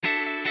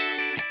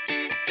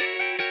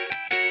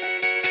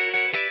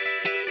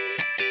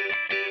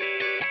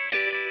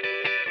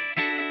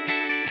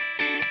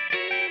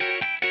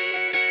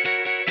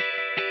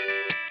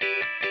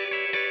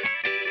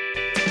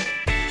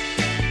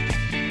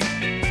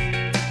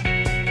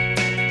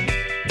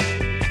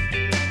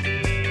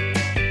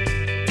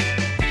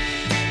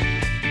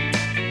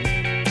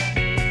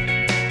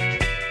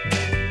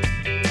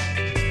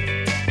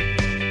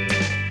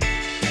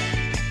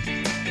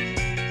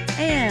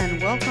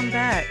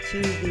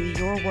to the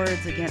Your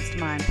Words Against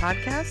Mine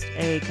podcast,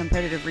 a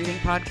competitive reading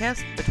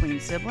podcast between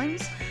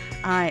siblings.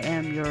 I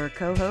am your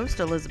co-host,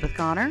 Elizabeth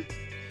Connor.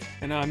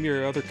 And I'm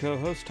your other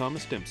co-host,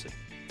 Thomas Dempsey.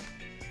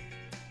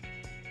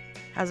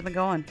 How's it been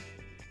going?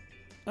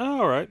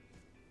 All right.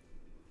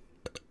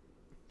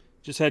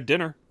 Just had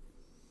dinner.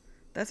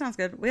 That sounds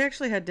good. We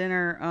actually had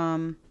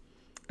dinner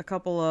a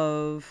couple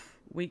of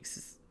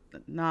weeks.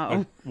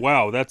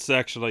 Wow, that's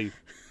actually...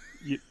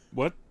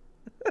 what?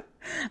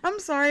 I'm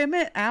sorry, I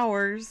meant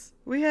hours.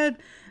 We had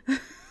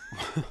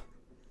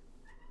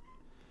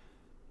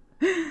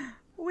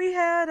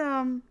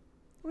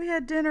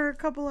dinner a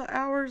couple of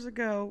hours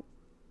ago.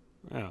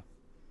 Yeah.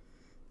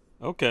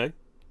 Okay.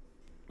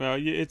 Well,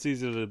 it's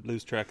easy to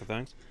lose track of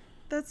things.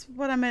 That's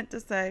what I meant to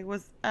say,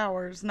 was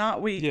hours,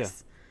 not weeks. Yeah.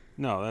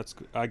 No, that's...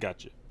 I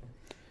got you.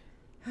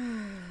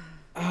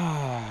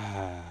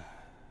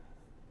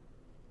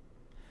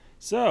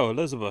 So,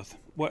 Elizabeth,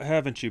 what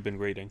haven't you been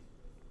reading?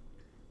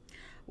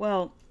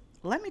 Well,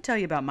 let me tell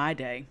you about my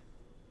day.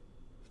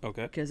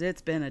 Okay. Because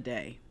it's been a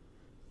day.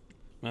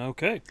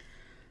 Okay.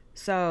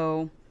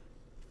 So,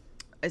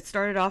 it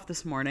started off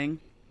this morning.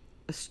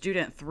 A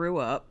student threw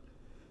up.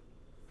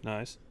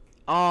 Nice.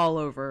 All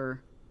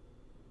over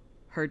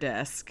her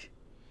desk.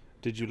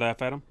 Did you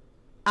laugh at him?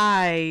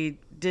 I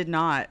did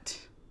not.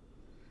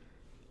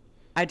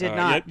 I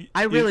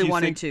really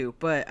wanted to,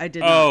 but I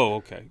did not. Oh,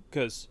 okay.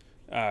 Because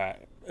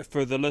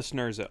for the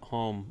listeners at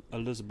home,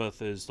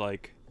 Elizabeth is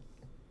like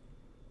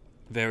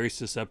very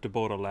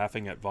susceptible to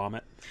laughing at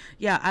vomit.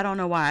 Yeah, I don't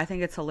know why. I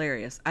think it's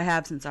hilarious. I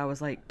have since I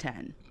was like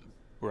 10.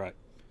 Right.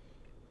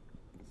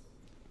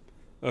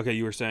 Okay,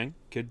 you were saying?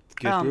 Kid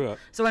threw up.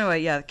 So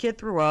anyway, yeah, the kid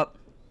threw up.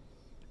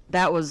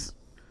 That was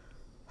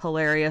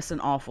hilarious and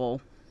awful.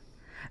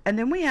 And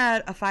then we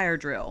had a fire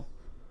drill.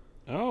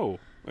 Oh,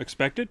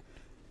 expected?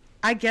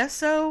 I guess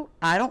so.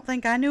 I don't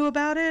think I knew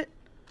about it.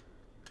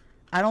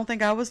 I don't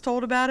think I was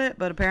told about it,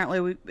 but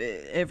apparently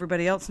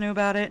everybody else knew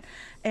about it.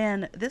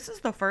 And this is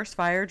the first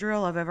fire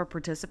drill I've ever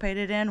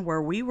participated in where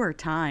we were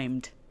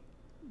timed.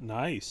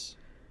 Nice.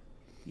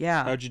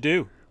 Yeah. How'd you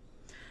do?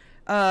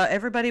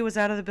 Everybody was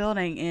out of the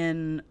building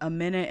in 1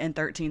 minute and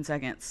 13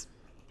 seconds.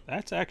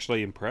 That's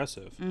actually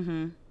impressive.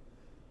 Mm-hmm.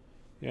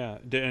 Yeah.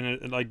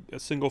 And like a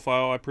single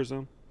file, I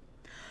presume?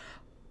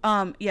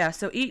 Yeah,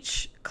 so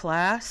each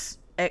class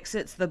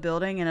exits the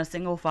building in a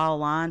single file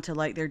line to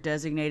like their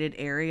designated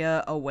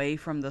area away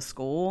from the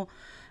school,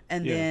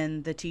 and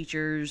then the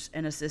teachers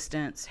and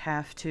assistants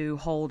have to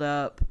hold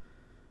up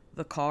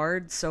the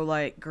cards. So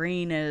like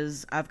green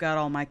is I've got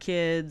all my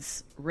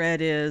kids,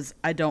 red is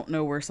I don't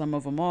know where some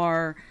of them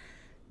are,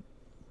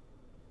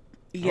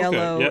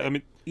 yellow. Okay. Yeah, I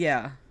mean,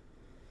 yeah,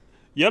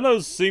 yellow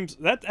seems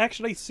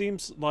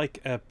like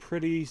a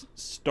pretty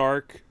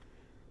stark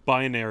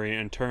binary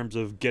in terms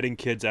of getting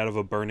kids out of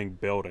a burning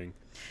building.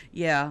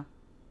 Yeah.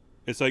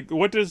 It's like,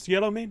 what does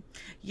yellow mean?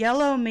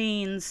 Yellow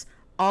means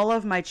all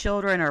of my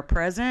children are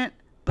present,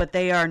 but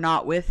they are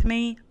not with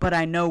me, but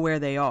I know where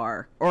they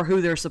are or who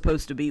they're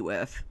supposed to be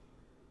with.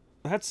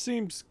 That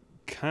seems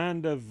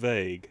kind of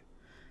vague.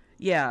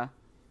 Yeah.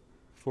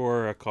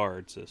 For a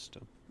card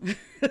system.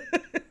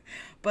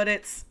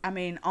 But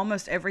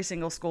almost every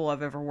single school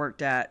I've ever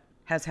worked at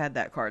has had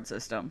that card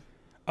system.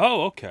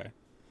 Oh, okay.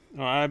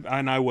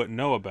 I wouldn't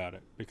know about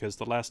it because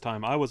the last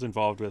time I was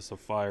involved with a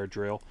fire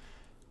drill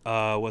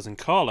was in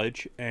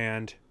college,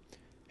 and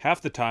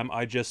half the time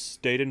I just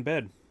stayed in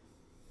bed.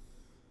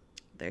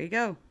 There you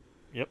go.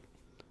 Yep.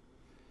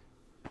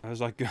 I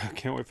was like, I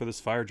can't wait for this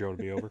fire drill to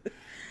be over.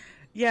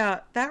 Yeah,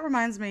 that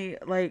reminds me,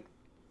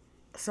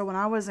 so when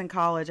I was in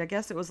college, I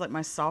guess it was like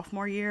my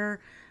sophomore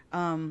year,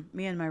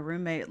 me and my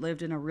roommate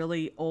lived in a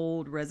really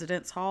old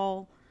residence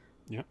hall.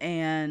 Yep.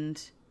 And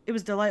it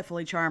was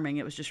delightfully charming.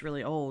 It was just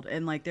really old.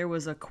 And there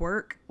was a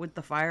quirk with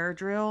the fire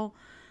drill,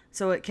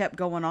 so it kept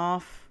going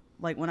off.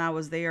 Like when I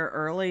was there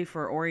early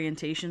for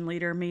orientation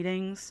leader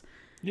meetings,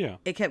 yeah,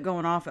 it kept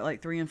going off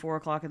at 3 and 4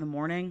 o'clock in the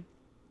morning.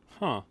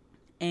 Huh.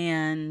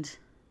 And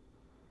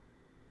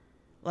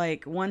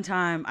one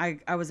time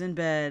I was in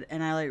bed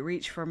and I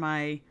reached for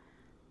my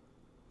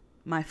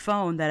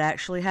phone that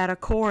actually had a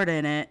cord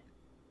in it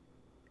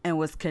and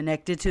was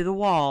connected to the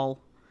wall.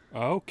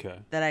 Okay.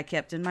 That I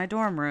kept in my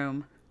dorm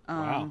room.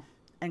 Wow.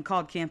 And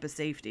called campus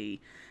safety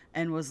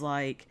and was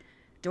like,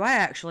 do I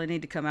actually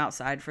need to come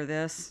outside for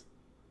this?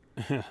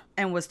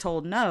 And was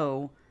told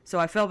no, so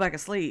I fell back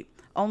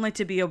asleep, only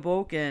to be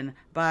awoken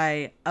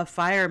by a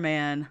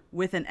fireman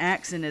with an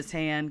axe in his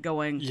hand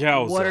going,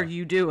 Yowza. What are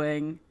you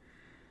doing?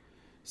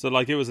 So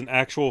it was an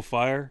actual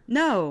fire?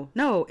 No,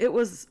 it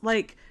was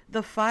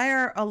the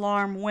fire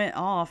alarm went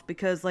off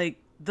because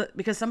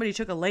because somebody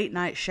took a late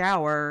night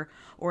shower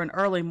or an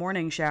early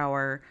morning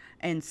shower,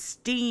 and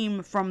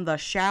steam from the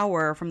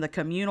shower from the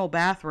communal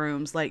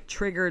bathrooms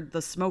triggered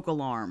the smoke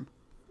alarm.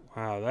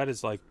 Wow, that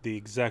is the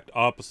exact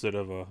opposite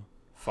of a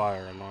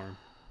fire alarm.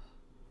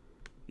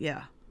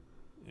 Yeah.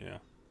 Yeah.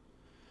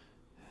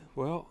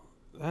 Well,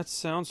 that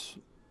sounds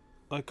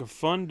like a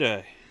fun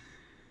day.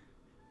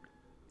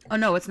 Oh,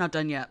 no, it's not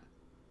done yet.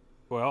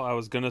 Well, I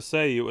was going to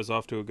say it was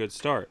off to a good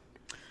start.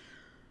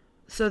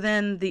 So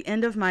then the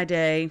end of my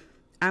day,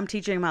 I'm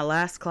teaching my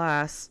last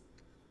class,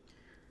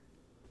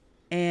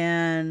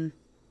 and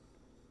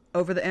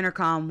over the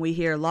intercom we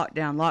hear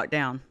lockdown,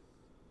 lockdown.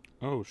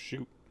 Oh,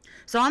 shoot.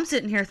 So I'm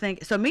sitting here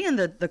thinking, so me and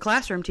the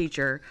classroom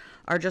teacher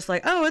are just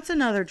like, oh, it's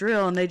another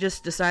drill, and they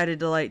just decided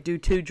to like do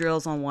 2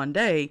 drills on one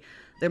day.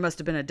 There must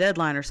have been a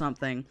deadline or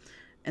something.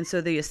 And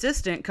so the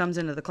assistant comes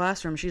into the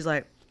classroom. She's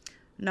like,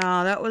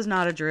 no, that was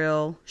not a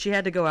drill. She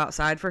had to go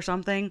outside for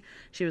something.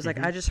 She was like,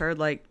 I just heard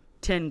like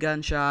 10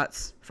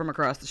 gunshots from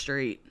across the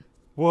street.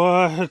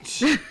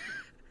 What?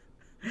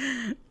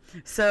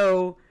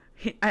 So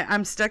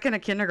I'm stuck in a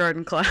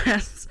kindergarten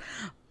class.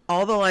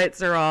 All the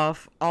lights are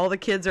off. All the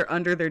kids are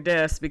under their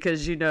desks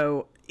because, you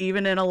know,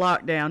 even in a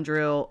lockdown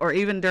drill or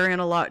even during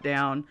a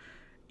lockdown,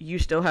 you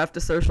still have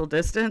to social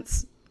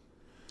distance.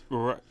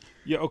 Right.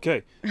 Yeah,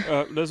 okay.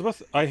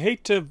 Elizabeth, I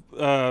hate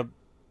to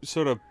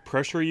sort of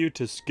pressure you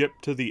to skip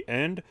to the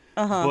end,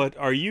 but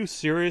are you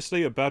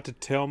seriously about to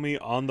tell me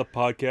on the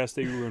podcast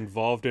that you were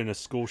involved in a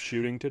school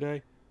shooting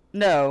today?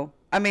 No.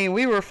 I mean,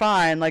 we were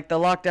fine. Like, the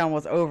lockdown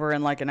was over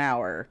in like an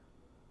hour.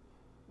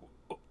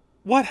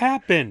 What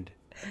happened?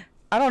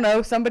 I don't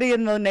know. Somebody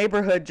in the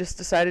neighborhood just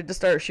decided to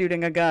start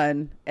shooting a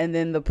gun, and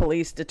then the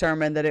police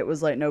determined that it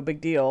was like no big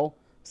deal.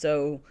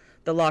 So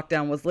the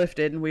lockdown was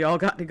lifted, and we all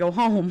got to go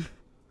home.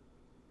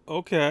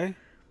 Okay.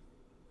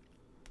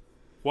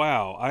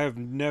 Wow, I have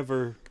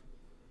never...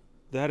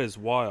 That is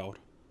wild.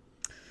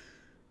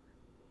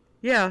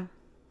 Yeah.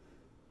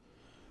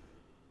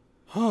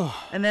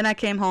 And then I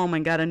came home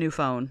and got a new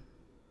phone.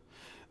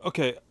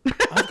 Okay,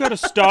 I've got to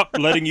stop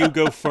letting you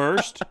go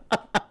first.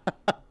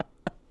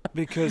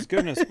 Because,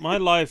 goodness, my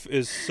life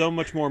is so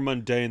much more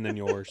mundane than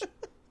yours.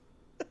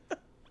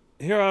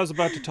 Here I was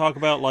about to talk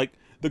about, like,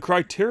 the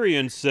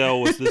Criterion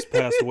sale was this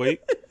past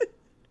week.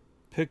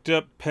 Picked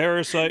up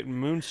Parasite and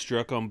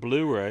Moonstruck on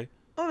Blu-ray.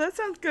 Oh, that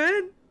sounds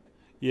good.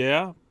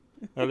 Yeah,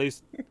 at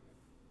least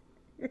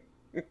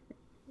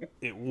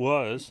it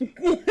was.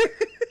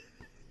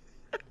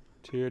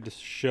 Here to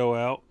show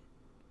out.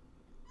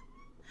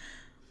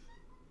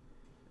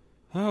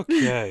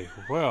 Okay,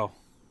 well,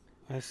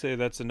 I say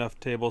that's enough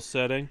table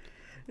setting.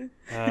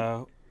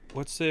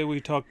 What say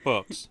we talk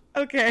books?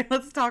 Okay,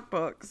 let's talk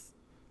books.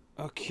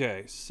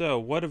 Okay, so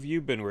what have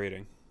you been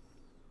reading?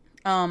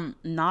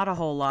 Not a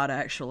whole lot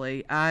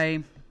actually.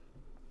 I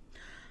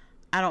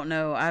don't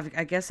know.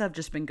 I guess I've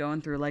just been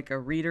going through like a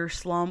reader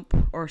slump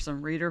or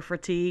some reader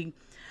fatigue.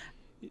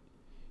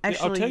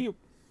 Actually, I'll tell you.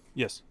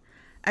 Yes.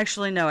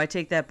 Actually, no, I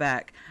take that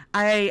back.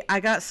 I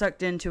got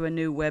sucked into a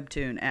new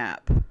Webtoon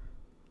app.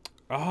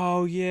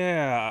 Oh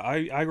yeah,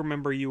 I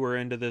remember you were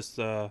into this.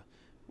 Well,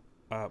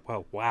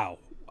 wow.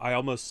 I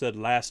almost said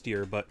last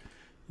year, but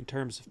in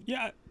terms of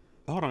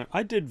hold on.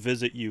 I did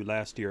visit you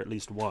last year at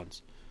least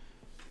once.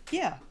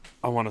 Yeah.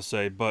 I want to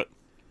say, but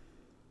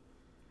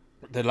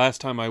the last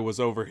time I was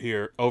over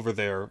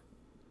there,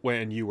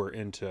 when you were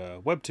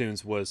into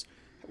Webtoons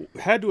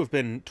had to have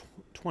been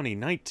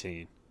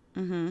 2019.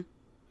 Mm-hmm.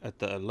 At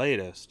the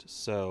latest,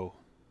 so.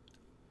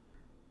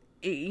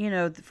 You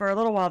know, for a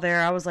little while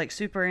there, I was like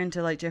super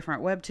into like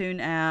different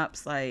Webtoon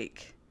apps,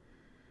 like,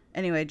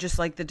 anyway, just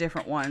like the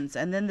different ones.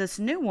 And then this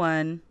new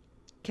one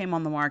came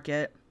on the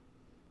market,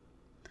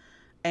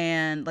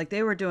 and like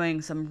they were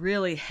doing some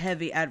really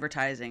heavy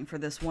advertising for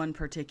this one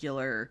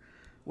particular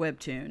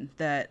Webtoon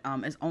that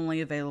is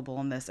only available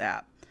on this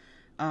app.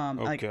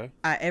 Okay.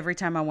 Like every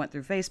time I went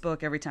through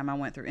Facebook, every time I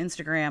went through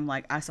Instagram,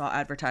 like I saw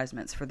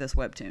advertisements for this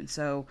Webtoon.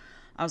 So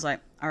I was like,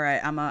 all right,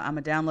 I'm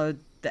a download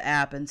the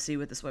app and see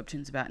what this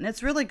Webtoon's about. And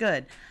it's really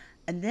good.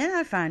 And then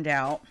I find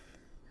out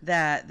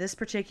that this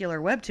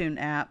particular Webtoon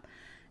app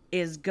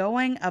is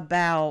going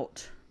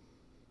about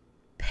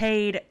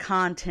paid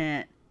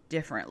content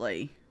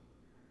differently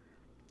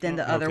than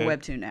the other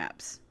Webtoon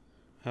apps.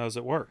 How does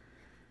it work?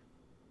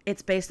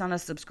 It's based on a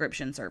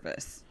subscription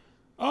service.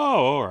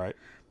 Oh, all right.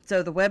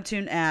 So the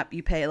Webtoon app,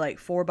 you pay like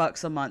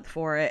 $4 a month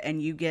for it,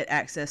 and you get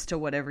access to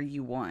whatever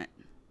you want.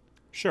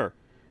 Sure.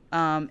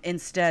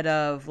 Instead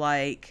of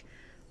like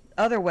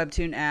other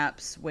Webtoon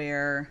apps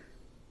where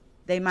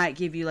they might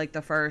give you like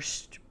the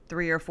first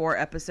 3 or 4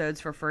 episodes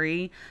for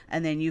free,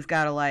 and then you've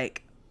got to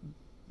like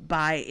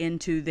buy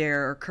into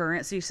their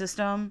currency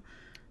system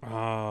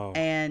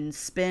and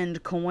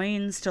spend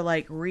coins to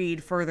like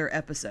read further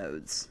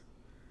episodes.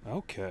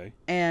 Okay.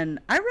 And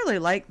I really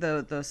like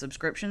the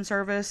subscription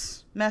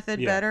service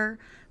method better,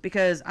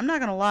 because I'm not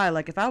going to lie,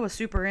 like if I was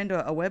super into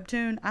a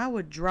Webtoon, I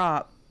would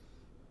drop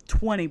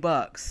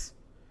 $20.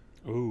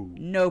 Ooh.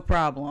 No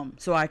problem,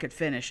 so I could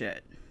finish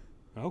it.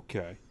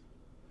 Okay.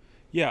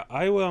 Yeah,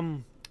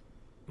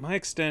 my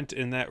extent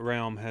in that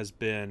realm has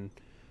been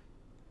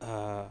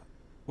well,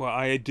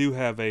 I do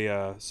have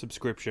a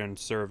subscription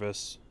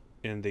service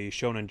in the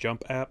Shonen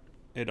Jump app.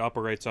 It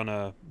operates on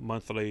a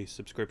monthly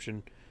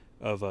subscription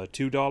of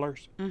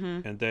 $2,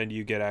 and then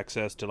you get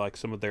access to like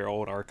some of their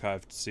old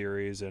archived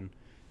series and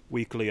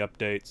weekly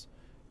updates.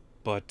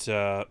 But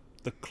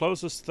the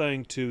closest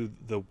thing to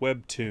the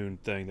Webtoon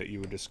thing that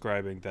you were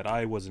describing that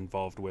I was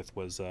involved with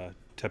was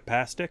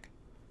Tapastic.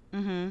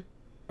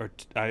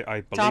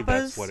 I believe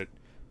that's what Tapas? it.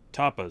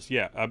 Tapas,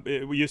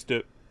 yeah. We used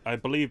to. I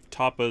believe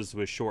tapas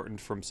was shortened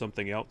from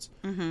something else.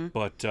 Mm-hmm.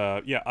 But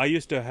yeah, I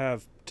used to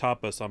have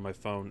tapas on my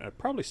phone. I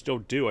probably still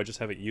do. I just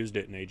haven't used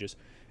it in ages.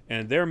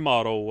 And their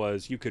model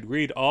was you could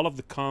read all of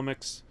the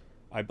comics,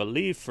 I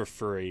believe, for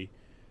free,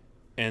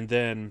 and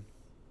then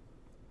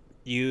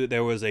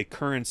there was a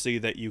currency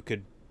that you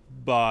could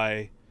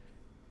buy,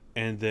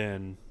 and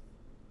then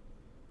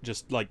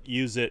just like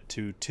use it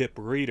to tip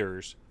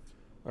readers,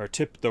 or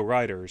tip the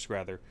writers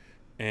rather,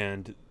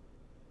 and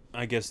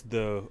I guess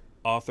the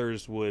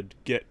authors would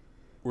get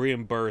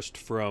reimbursed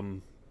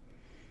from,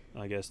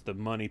 I guess, the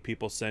money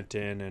people sent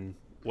in and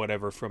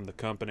whatever from the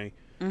company.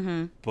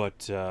 Mm-hmm.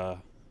 But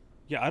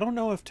yeah, I don't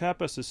know if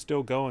Tapas is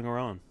still going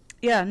around.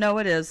 Yeah, no,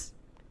 it is.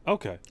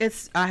 Okay.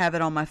 I have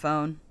it on my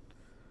phone.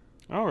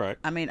 All right.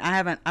 I mean,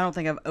 I don't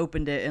think I've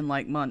opened it in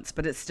like months,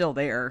 but it's still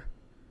there.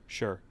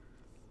 Sure.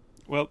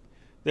 Well,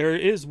 there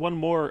is one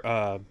more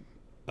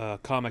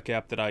comic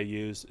app that I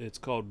use. It's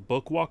called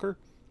Bookwalker.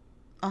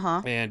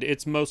 Uh-huh. And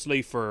it's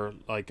mostly for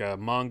like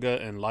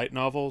manga and light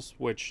novels,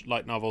 which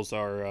light novels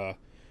are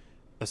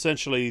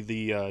essentially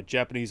the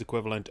Japanese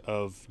equivalent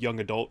of young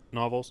adult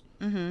novels.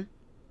 Mm-hmm.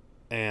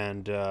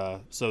 And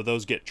so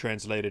those get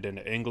translated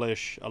into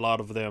English. A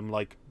lot of them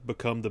like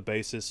become the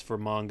basis for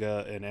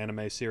manga and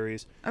anime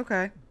series.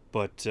 Okay.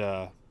 But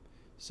so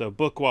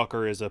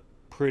Bookwalker is a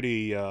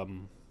pretty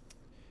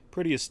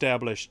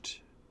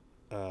established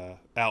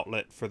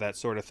outlet for that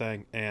sort of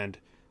thing. And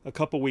a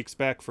couple weeks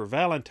back for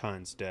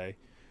Valentine's Day,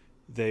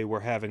 they were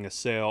having a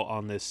sale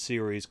on this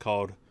series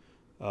called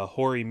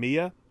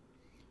Horimiya,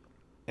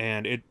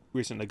 and it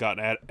recently got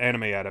an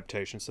anime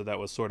adaptation, so that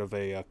was sort of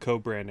a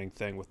co-branding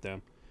thing with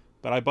them.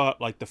 But I bought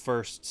like the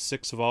first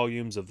 6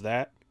 volumes of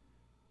that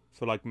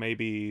for like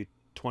maybe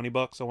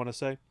 $20, I want to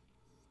say.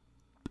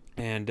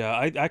 And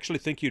I actually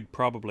think you'd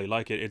probably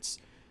like it. It's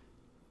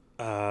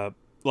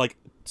like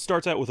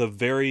starts out with a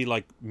very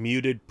like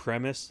muted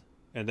premise,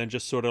 and then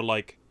just sort of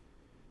like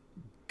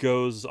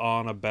goes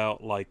on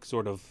about like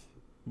sort of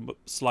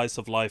slice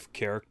of life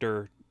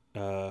character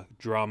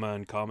drama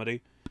and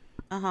comedy.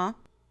 Uh-huh.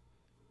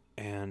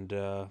 And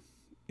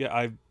yeah,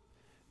 I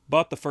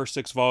bought the first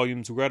 6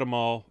 volumes, read them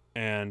all,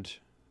 and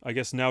I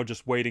guess now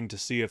just waiting to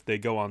see if they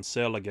go on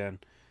sale again.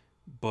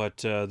 But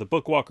the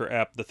Bookwalker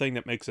app, the thing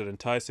that makes it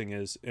enticing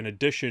is, in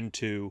addition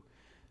to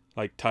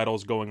like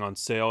titles going on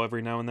sale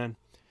every now and then,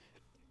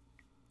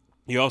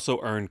 you also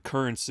earn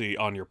currency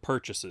on your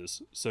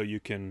purchases. So you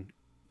can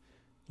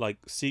like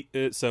see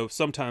it. So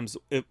sometimes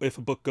if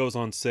a book goes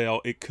on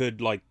sale, it could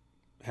like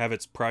have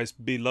its price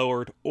be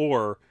lowered,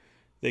 or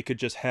they could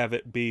just have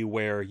it be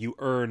where you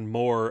earn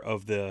more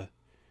of the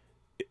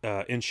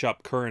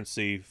in-shop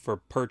currency for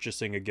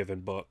purchasing a given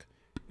book,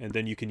 and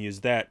then you can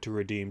use that to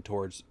redeem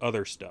towards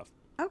other stuff.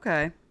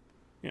 Okay.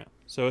 Yeah,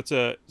 so it's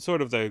a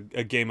sort of a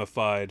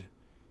gamified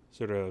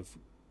sort of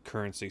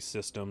currency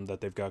system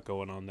that they've got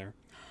going on there.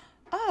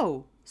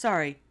 Oh,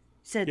 sorry.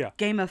 Said Yeah.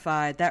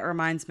 gamified. That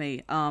reminds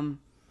me.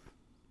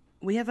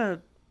 We have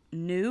a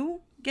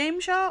new game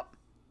shop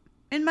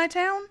in my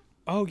town.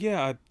 Oh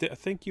yeah, I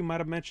think you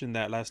might have mentioned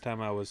that last time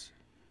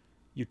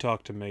you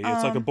talked to me.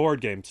 It's like a board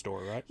game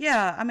store, right?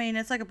 Yeah, I mean,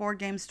 it's like a board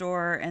game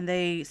store, and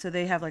they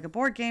have like a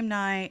board game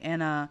night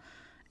and a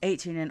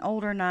 18 and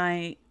older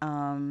night,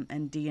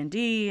 and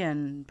D&D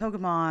and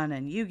Pokemon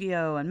and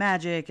Yu-Gi-Oh and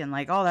Magic and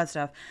like all that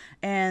stuff,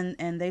 and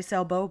they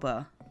sell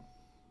boba.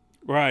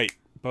 Right,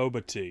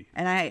 boba tea.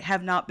 And I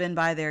have not been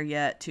by there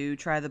yet to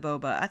try the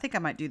boba. I think I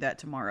might do that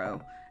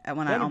tomorrow when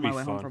I'm That'd on my be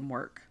way home fun. from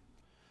work.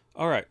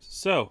 All right,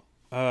 so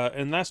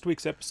in last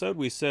week's episode,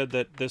 we said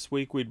that this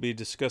week we'd be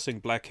discussing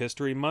Black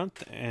History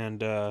Month,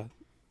 and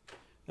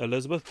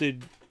Elizabeth,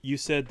 you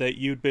said that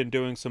you'd been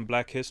doing some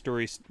Black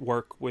History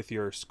work with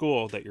your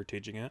school that you're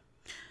teaching at?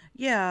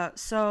 Yeah,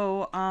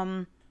 so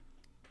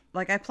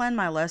like I plan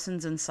my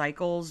lessons in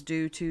cycles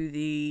due to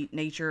the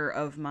nature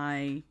of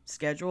my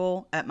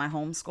schedule at my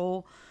home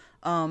school.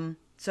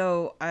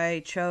 So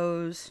I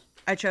chose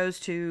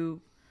 2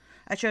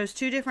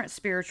 different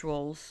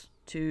spirituals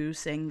to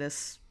sing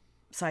this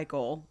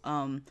cycle.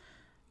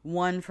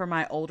 One for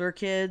my older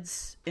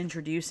kids,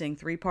 introducing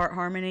 3-part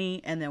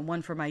harmony, and then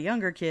one for my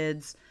younger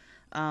kids,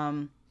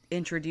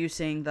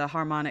 introducing the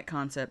harmonic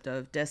concept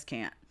of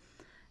descant.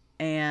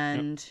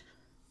 And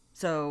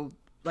so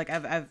like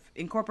I've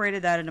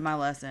incorporated that into my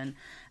lesson,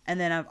 and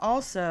then I've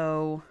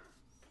also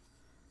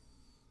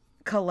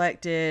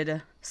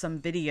collected some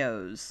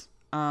videos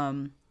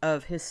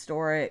of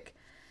historic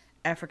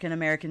African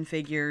American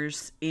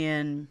figures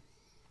in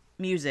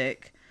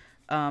music.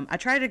 I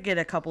try to get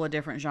a couple of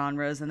different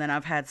genres, and then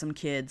I've had some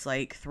kids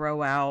like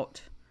throw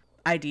out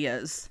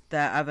ideas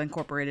that I've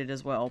incorporated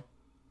as well.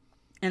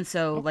 And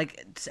so,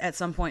 like, at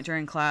some point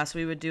during class,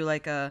 we would do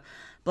like a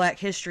Black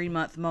History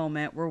Month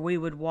moment where we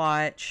would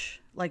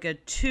watch like a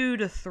 2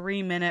 to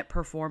 3 minute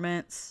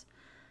performance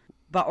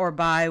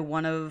by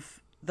one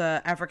of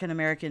the African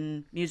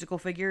American musical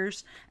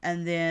figures,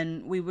 and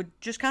then we would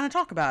just kind of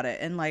talk about it,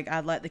 and like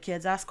I'd let the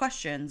kids ask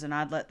questions, and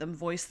I'd let them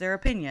voice their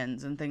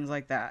opinions and things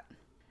like that.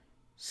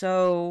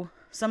 So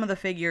some of the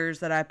figures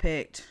that I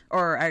picked,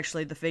 or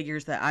actually the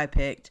figures that I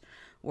picked,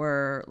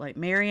 were like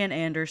Marian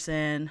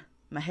Anderson,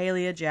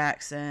 Mahalia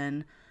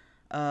Jackson,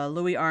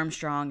 Louis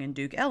Armstrong, and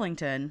Duke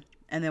Ellington.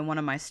 And then one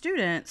of my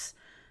students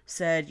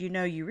said,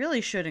 you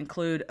really should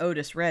include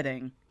Otis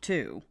Redding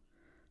too.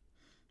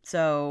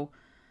 So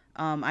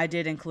I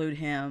did include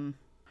him.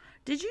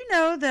 Did you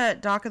know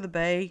that Dock of the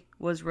Bay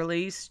was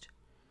released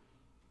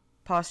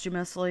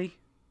posthumously?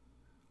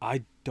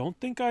 I don't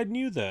think I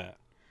knew that.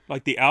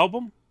 Like the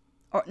album?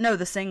 Or no,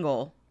 the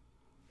single.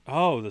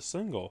 Oh, the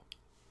single.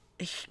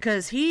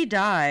 Because he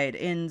died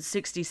in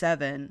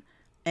 1967,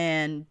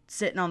 and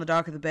Sitting on the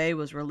Dock of the Bay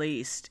was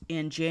released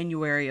in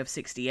January of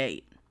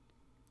 1968.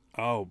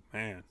 Oh,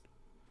 man.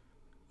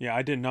 Yeah,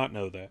 I did not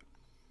know that.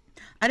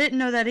 I didn't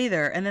know that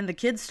either. And then the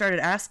kids started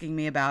asking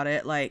me about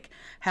it, like,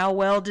 how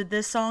well did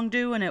this song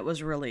do when it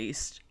was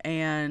released?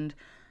 And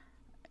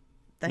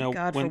thank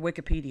God for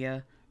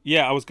Wikipedia.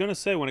 Yeah, I was going to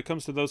say, when it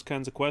comes to those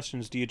kinds of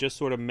questions, do you just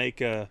sort of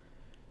make it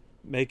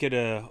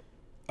a...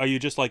 Are you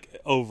just,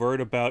 like, overt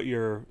about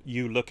you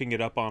looking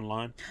it up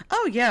online?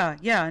 Oh, yeah,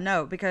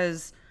 no,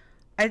 because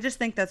I just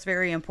think that's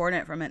very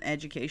important from an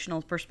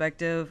educational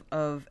perspective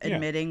of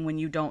admitting when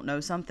you don't know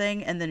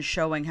something and then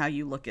showing how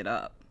you look it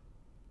up.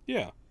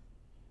 Yeah.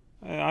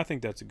 I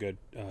think that's a good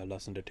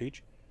lesson to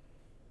teach.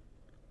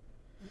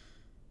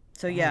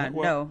 So, yeah,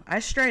 no, I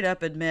straight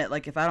up admit,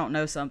 like, if I don't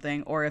know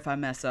something or if I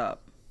mess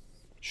up.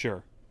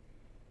 Sure.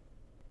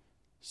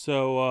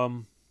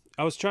 So,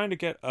 I was trying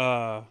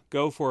to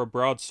go for a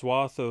broad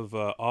swath of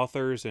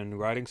authors and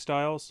writing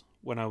styles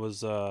when I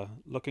was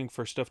looking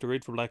for stuff to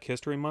read for Black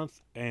History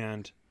Month,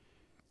 and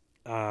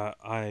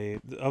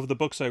of the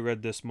books I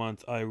read this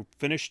month, I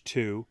finished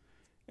 2,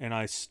 and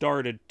I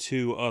started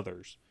 2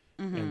 others.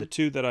 Mm-hmm. And the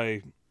 2 that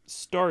I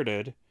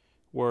started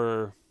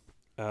were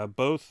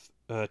both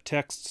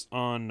texts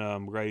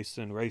on race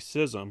and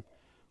racism.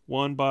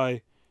 One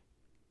by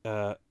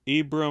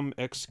Ibram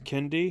X.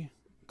 Kendi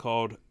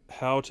called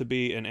How to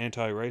Be an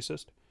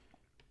Anti-Racist,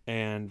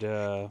 and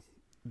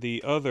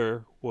the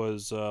other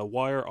was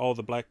Why Are All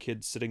the Black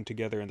Kids Sitting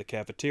Together in the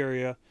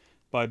Cafeteria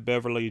by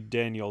Beverly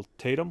Daniel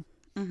Tatum.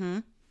 Mm-hmm.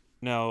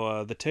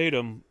 Now, the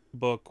Tatum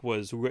book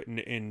was written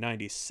in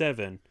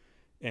 1997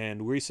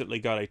 and recently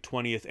got a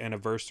 20th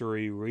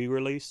anniversary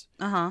re-release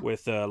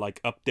with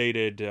like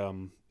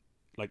updated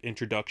like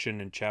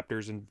introduction and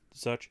chapters and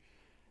such.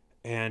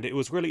 And it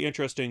was really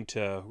interesting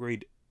to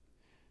read,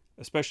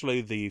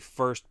 especially the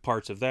first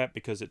parts of that,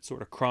 because it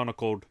sort of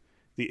chronicled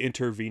the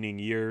intervening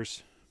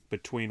years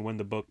between when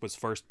the book was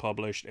first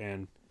published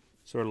and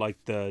sort of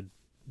like the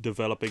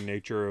developing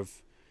nature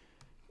of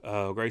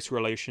race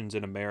relations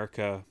in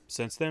America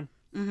since then.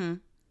 Mm-hmm.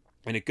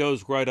 And it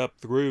goes right up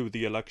through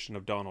the election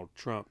of Donald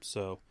Trump.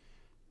 So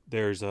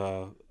there's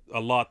a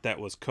lot that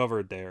was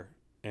covered there.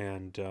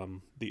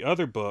 And the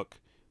other book,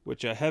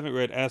 which I haven't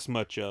read as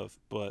much of,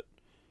 but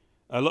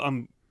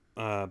I'm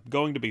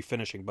going to be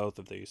finishing both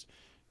of these.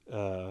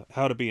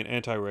 How to Be an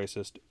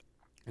Anti-Racist.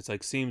 It's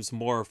like seems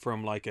more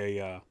from like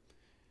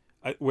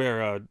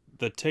where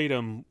the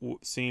Tatum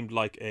seemed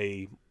like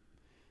a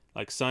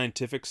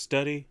scientific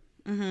study.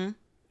 Mm-hmm.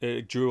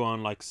 It drew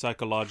on like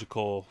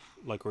psychological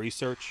like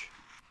research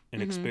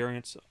and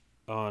experience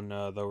on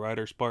the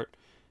writer's part.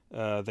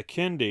 The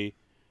Kendi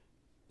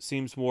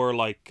seems more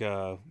like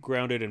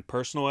grounded in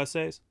personal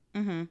essays.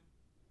 Mm-hmm.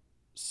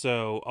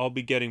 So I'll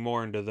be getting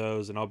more into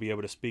those, and I'll be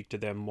able to speak to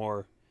them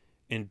more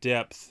in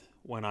depth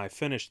when I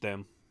finish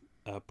them,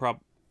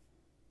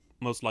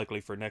 most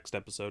likely for next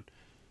episode.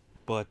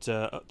 But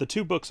the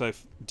 2 books I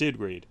did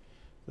read.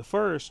 The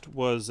first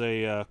was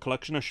a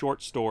collection of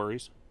short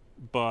stories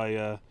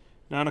by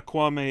Nana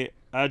Kwame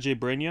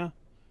Adjei-Brenyah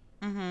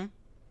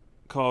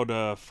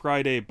called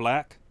Friday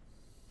Black.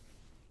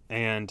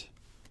 And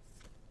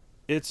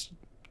it's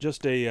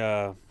just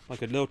a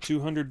little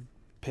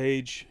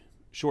 200-page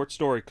short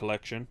story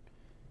collection,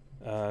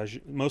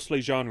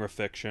 mostly genre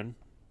fiction,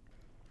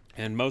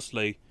 and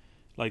mostly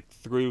like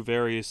through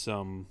various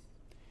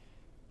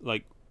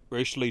like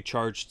racially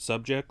charged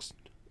subjects.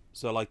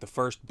 So like the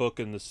first book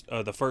in this,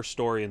 the first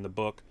story in the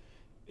book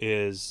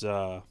is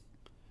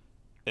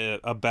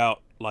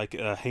about like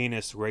a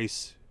heinous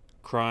race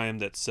crime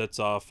that sets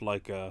off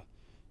like a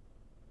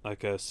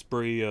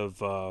spree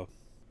of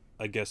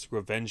I guess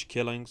revenge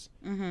killings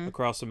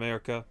across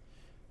America.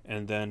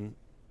 And then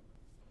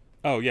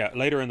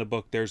later in the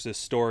book there's this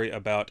story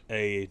about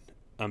a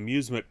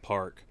amusement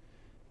park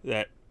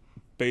that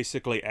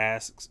basically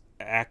acts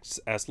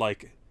as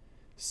like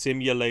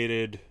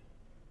simulated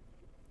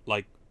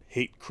like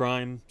hate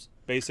crimes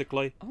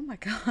basically. Oh my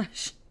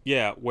gosh.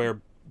 Yeah,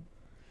 where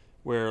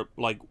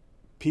like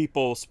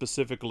people,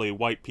 specifically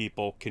white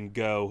people, can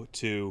go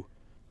to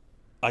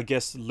I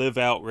guess live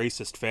out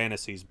racist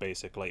fantasies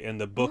basically.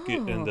 And the book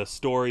and the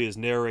story is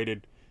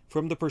narrated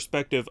from the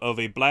perspective of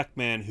a black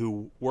man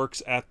who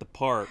works at the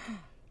park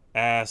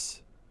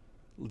as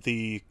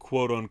the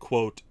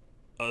quote-unquote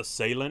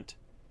assailant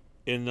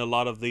in a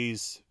lot of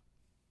these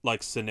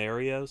like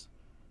scenarios.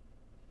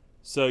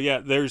 So yeah,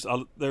 there's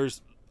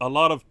a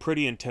lot of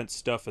pretty intense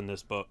stuff in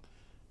this book.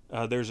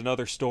 There's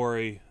another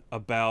story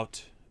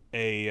about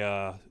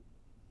a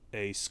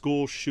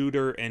school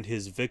shooter and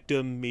his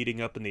victim meeting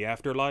up in the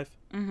afterlife.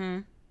 Mm-hmm.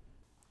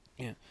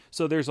 Yeah.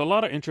 So there's a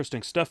lot of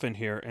interesting stuff in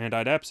here, and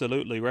I'd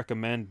absolutely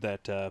recommend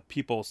that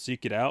people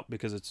seek it out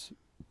because it's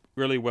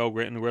really well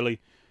written.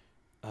 Really,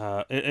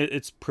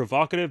 it's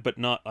provocative, but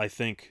not, I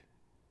think,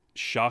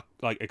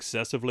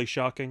 excessively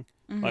shocking.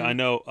 Mm-hmm. Like, I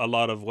know a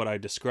lot of what I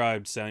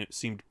described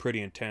seemed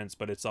pretty intense,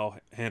 but it's all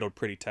handled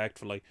pretty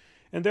tactfully.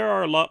 And there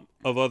are a lot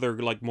of other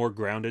like more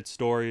grounded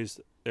stories.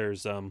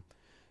 There's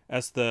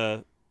as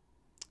the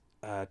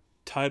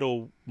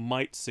title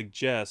might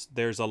suggest,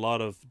 there's a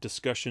lot of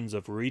discussions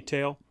of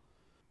retail.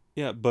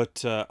 Yeah,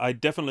 but I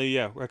definitely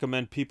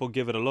recommend people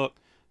give it a look.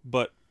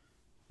 But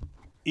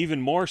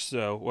even more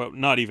so, well,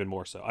 not even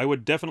more so, I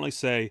would definitely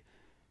say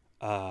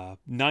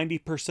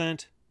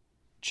 90%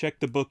 check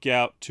the book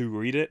out to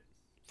read it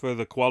for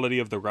the quality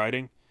of the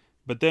writing.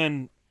 But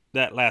then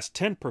that last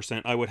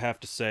 10%, I would have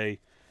to say,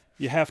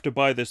 you have to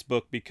buy this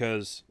book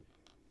because,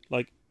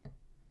 like,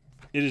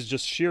 it is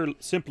just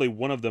simply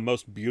one of the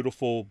most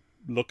beautiful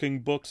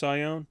looking books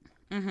I own.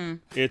 Mm-hmm.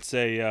 It's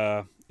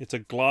a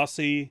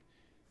glossy,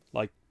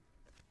 like,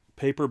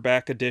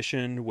 paperback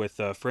edition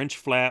with French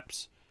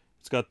flaps.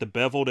 It's got the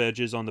beveled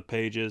edges on the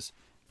pages,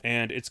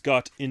 and it's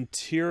got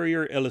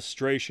interior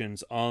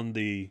illustrations on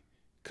the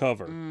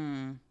cover.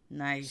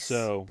 Nice.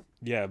 So,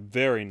 yeah,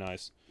 very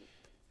nice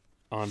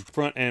on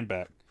front and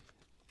back.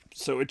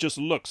 So it just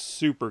looks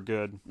super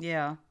good.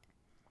 Yeah.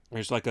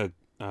 There's like a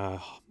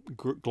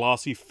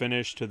glossy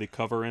finish to the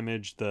cover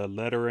image. The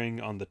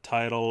lettering on the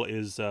title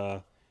is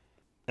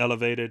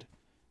elevated,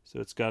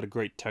 so it's got a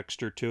great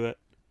texture to it,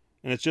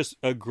 and it's just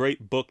a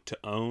great book to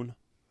own.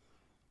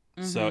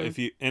 Mm-hmm. So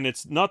and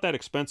it's not that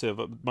expensive.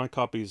 My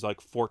copy is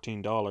like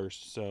 $14.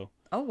 So.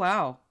 Oh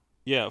wow.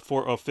 Yeah,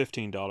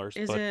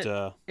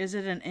 $15. Is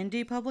it an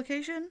indie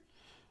publication?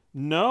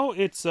 No,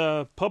 it's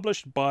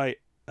published by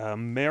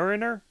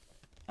Mariner.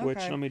 Okay.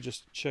 Which, let me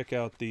just check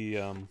out the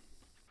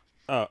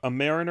a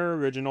Mariner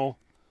original,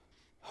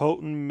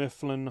 Houghton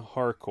Mifflin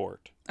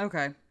Harcourt.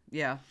 Okay,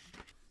 yeah.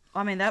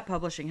 I mean, that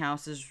publishing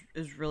house is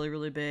really,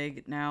 really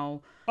big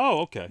now.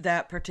 Oh, okay.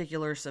 That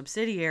particular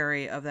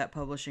subsidiary of that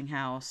publishing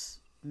house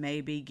may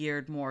be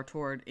geared more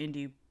toward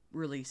indie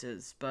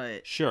releases,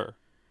 but... Sure.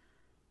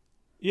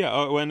 Yeah,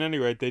 well, at any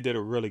rate, they did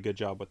a really good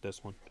job with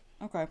this one.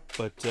 Okay.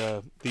 But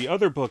the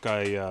other book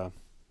I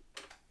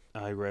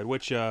read,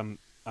 which I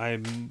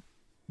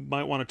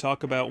might want to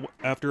talk about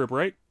after a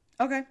break.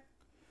 Okay.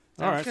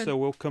 All right, good. So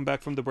we'll come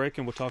back from the break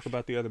and we'll talk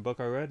about the other book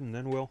I read, and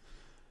then we'll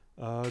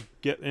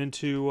get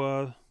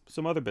into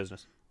some other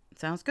business.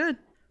 Sounds good.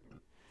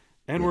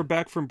 And we're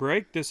back from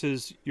break. This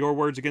is Your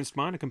Words Against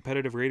Mine, a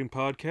competitive reading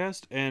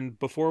podcast. And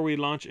before we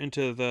launch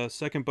into the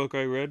second book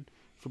I read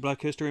for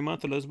Black History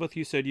Month, Elizabeth,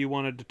 you said you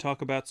wanted to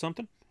talk about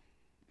something?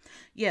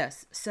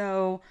 Yes.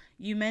 So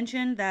you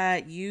mentioned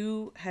that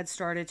you had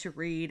started to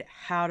read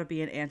How to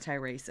Be an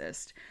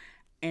Anti-Racist.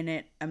 And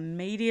it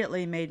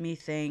immediately made me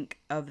think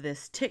of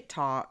this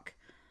TikTok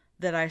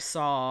that I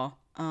saw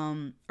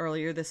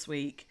earlier this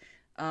week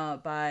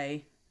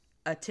by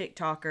a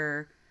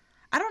TikToker.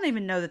 I don't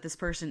even know that this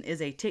person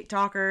is a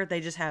TikToker.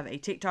 They just have a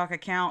TikTok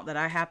account that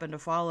I happen to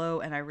follow,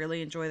 and I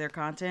really enjoy their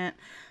content.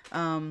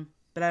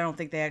 But I don't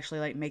think they actually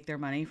like make their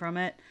money from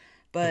it.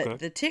 But okay.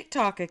 The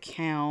TikTok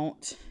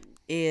account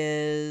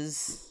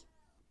is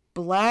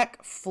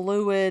Black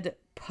Fluid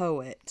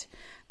Poet,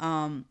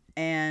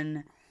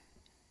 and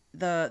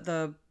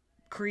the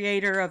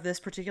creator of this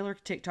particular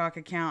TikTok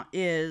account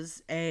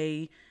is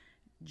a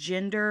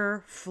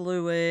gender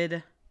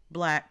fluid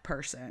Black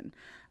person.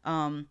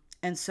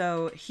 And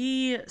so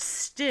he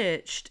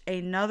stitched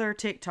another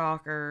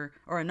TikToker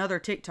or another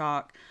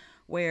TikTok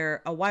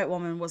where a white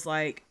woman was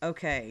like,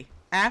 okay,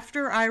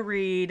 after I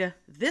read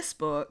this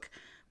book,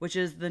 which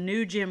is The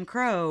New Jim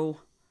Crow,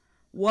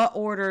 what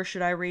order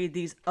should I read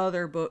these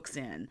other books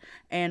in?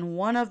 And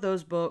one of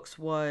those books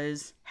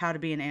was How to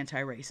Be an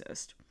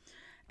Anti-Racist.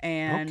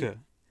 And okay.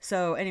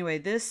 So anyway,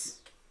 this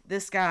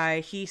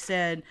guy, he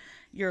said,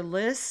 your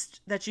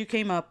list that you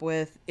came up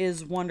with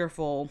is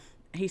wonderful.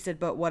 He said,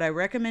 but what I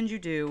recommend you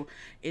do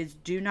is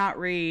do not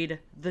read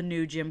The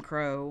New Jim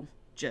Crow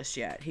just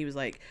yet. He was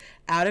like,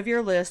 out of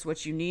your list,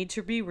 what you need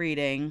to be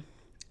reading,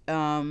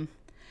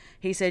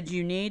 he said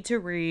you need to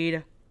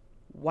read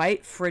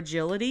White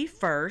Fragility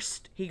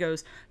first. He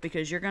goes,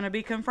 because you're going to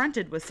be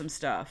confronted with some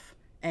stuff,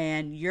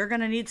 and you're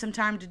going to need some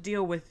time to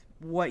deal with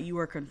what you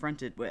were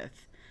confronted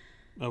with.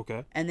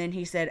 Okay. And then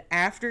he said,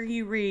 after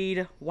you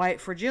read White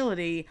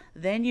Fragility,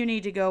 then you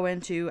need to go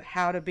into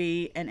How to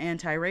Be an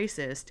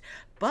Anti-Racist.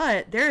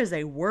 But there is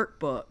a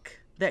workbook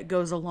that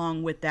goes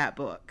along with that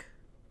book.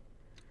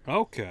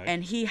 Okay.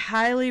 And he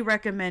highly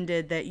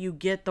recommended that you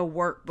get the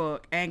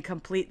workbook and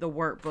complete the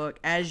workbook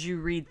as you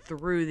read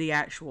through the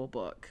actual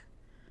book.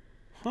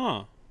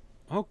 Huh.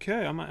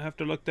 Okay, I might have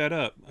to look that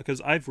up. Because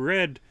I've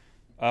read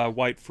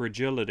White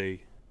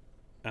Fragility.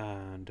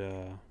 And,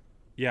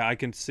 Yeah, I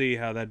can see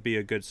how that'd be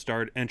a good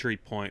entry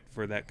point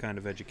for that kind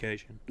of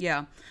education.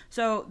 Yeah.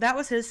 So that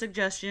was his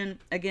suggestion.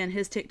 Again,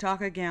 his TikTok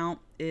account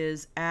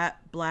is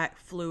at Black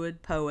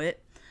Fluid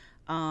Poet.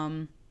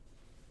 And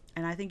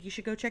I think you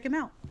should go check him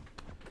out.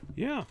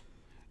 Yeah.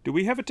 Do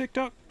we have a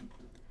TikTok?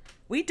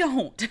 We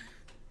don't.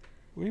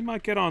 We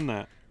might get on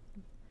that.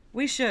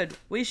 We should.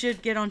 We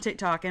should get on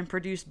TikTok and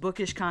produce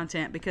bookish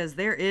content because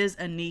there is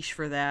a niche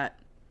for that.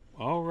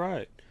 All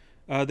right.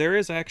 There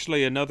is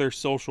actually another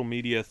social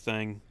media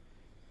thing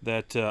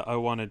that I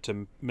wanted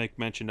to make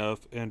mention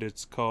of, and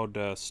it's called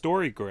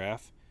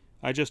Storygraph.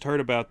 I just heard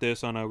about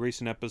this on a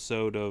recent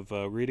episode of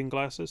Reading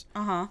Glasses.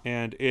 Uh-huh.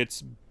 And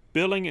it's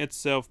billing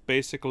itself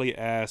basically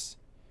as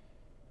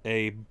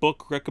a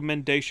book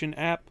recommendation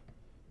app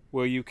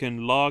where you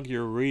can log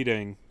your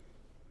reading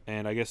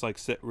and I guess like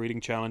set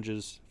reading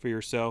challenges for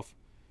yourself.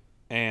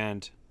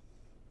 And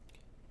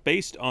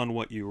based on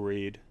what you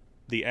read,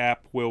 the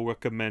app will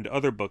recommend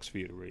other books for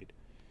you to read.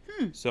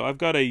 So I've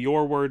got a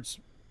Your Words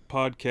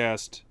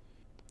podcast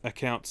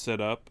account set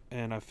up,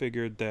 and I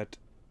figured that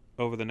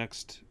over the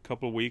next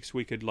couple of weeks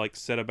we could like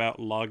set about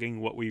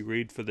logging what we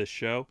read for this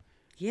show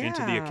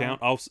into the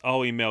account.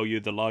 I'll email you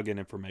the login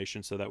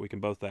information so that we can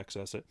both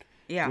access it.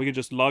 Yeah. We can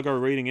just log our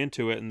reading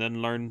into it and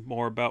then learn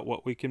more about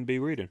what we can be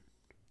reading.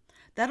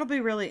 That'll be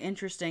really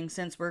interesting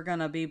since we're going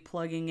to be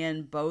plugging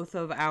in both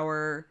of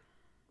our...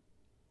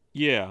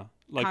 Yeah.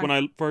 Like when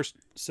I first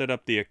set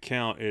up the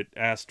account, it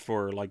asked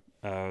for like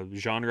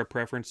genre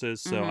preferences,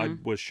 so I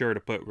was sure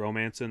to put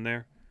romance in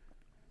there.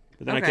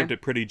 But then I kept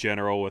it pretty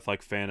general with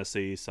like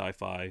fantasy,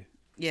 sci-fi,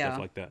 stuff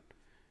like that.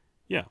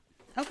 Yeah.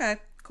 Okay,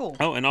 cool.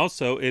 Oh, and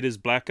also it is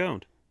Black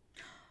owned.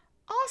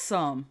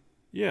 Awesome.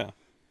 Yeah.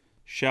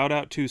 Shout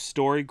out to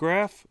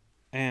Storygraph.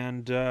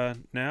 And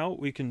now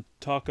we can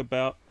talk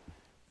about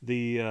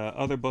the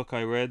other book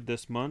I read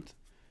this month.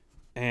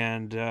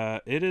 And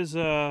it is...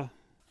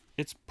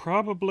 It's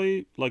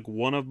probably like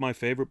one of my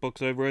favorite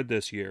books I've read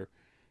this year.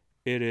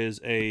 It is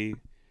the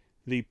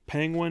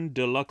Penguin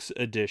Deluxe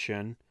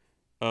Edition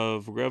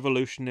of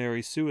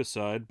Revolutionary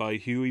Suicide by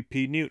Huey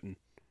P. Newton.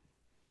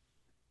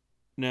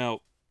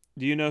 Now,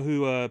 do you know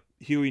who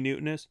Huey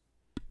Newton is?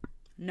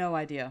 No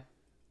idea.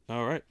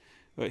 All right.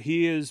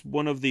 He is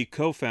one of the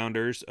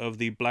co-founders of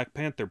the Black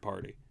Panther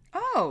Party.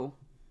 Oh.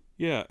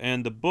 Yeah,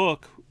 and the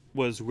book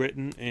was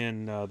written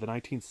in the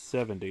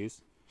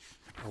 1970s.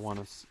 I want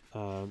to.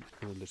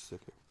 Let me just see.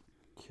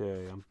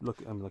 Okay, I'm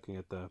looking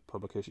at the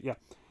publication. Yeah,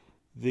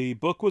 the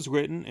book was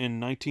written in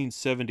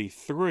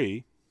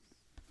 1973,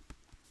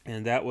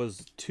 and that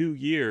was 2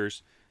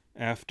 years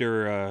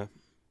after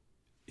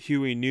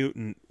Huey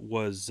Newton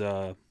was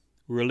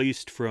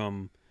released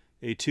from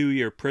a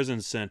 2-year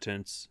prison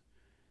sentence.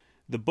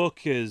 The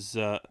book is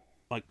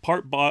like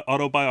part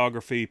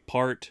autobiography,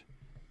 part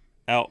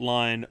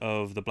outline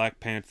of the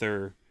Black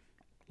Panther,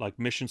 like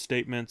mission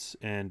statements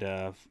and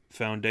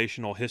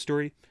foundational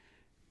history.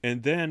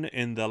 And then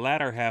in the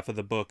latter half of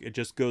the book, it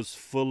just goes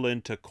full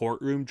into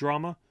courtroom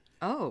drama.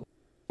 Oh.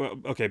 Well,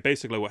 okay,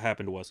 basically what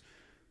happened was...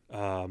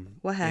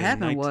 what had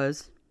happened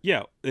was...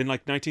 Yeah, in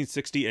like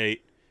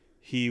 1968,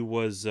 it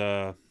was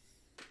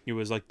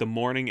like the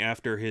morning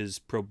after his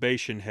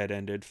probation had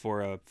ended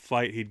for a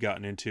fight he'd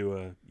gotten into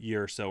a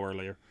year or so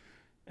earlier.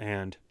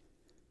 And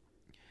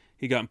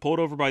he got pulled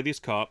over by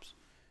these cops.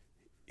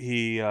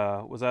 He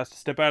was asked to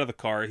step out of the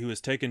car. He was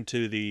taken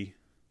to he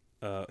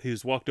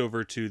was walked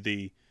over to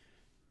the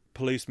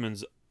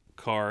policeman's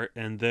car,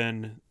 and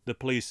then the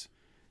police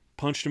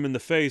punched him in the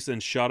face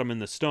and shot him in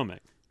the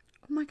stomach.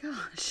 Oh my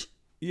gosh.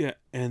 Yeah,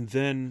 and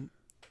then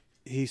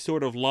he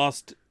sort of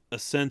lost a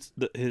sense,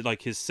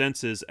 his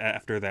senses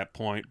after that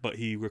point, but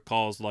he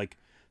recalls like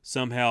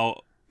somehow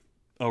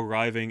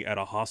arriving at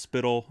a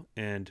hospital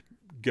and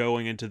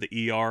going into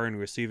the ER and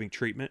receiving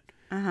treatment.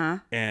 Uh-huh.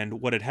 And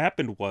what had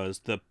happened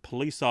was the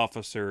police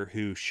officer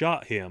who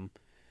shot him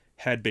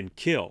had been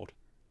killed.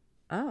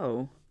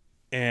 Oh.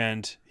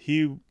 And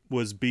he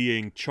was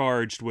being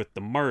charged with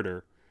the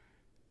murder.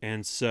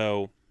 And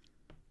so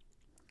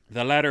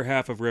the latter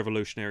half of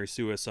Revolutionary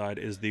Suicide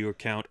is the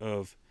account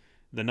of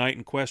the night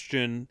in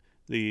question,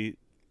 the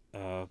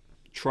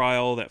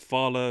trial that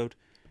followed,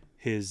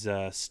 his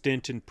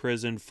stint in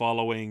prison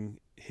following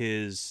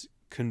his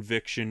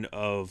conviction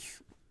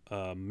of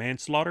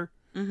manslaughter.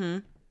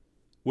 Mm-hmm.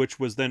 Which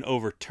was then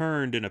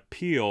overturned in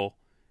appeal,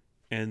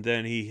 and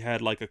then he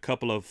had like a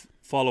couple of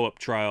follow-up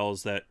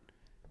trials that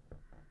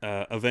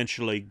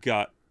eventually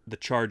got the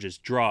charges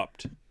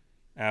dropped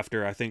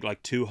after I think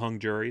like 2 hung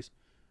juries.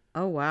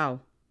 Oh wow.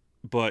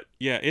 But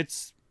yeah,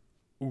 it's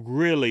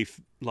really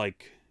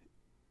like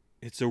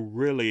it's a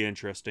really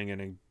interesting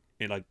and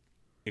like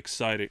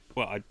exciting.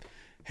 Well, I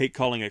hate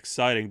calling it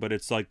exciting, but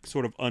it's like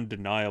sort of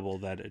undeniable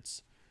that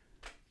it's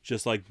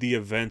just like the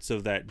events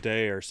of that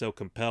day are so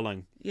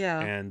compelling. Yeah.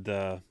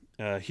 And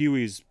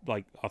Huey's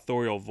like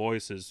authorial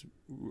voice is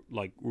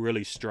like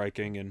really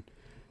striking, and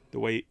the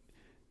way,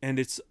 and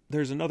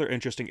there's another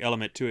interesting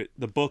element to it.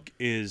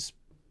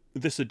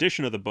 This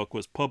edition of the book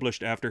was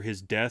published after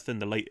his death in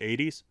the late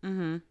 80s.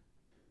 Mm-hmm.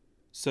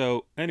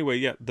 So anyway,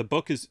 yeah, the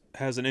book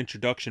has an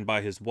introduction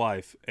by his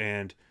wife,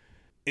 and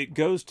it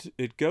goes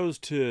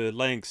to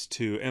lengths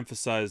to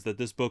emphasize that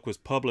this book was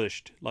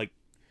published like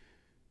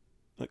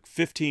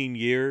 15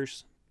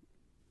 years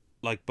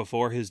like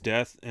before his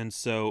death, and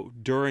so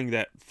during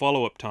that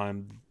follow-up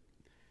time,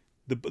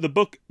 the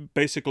book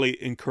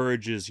basically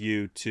encourages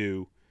you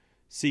to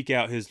seek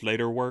out his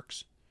later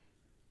works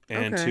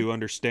and Okay. to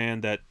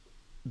understand that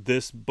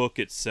this book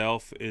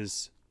itself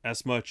is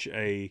as much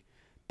a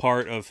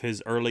part of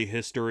his early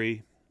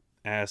history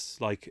as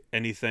like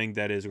anything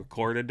that is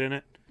recorded in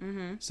it.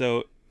 Mm-hmm.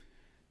 So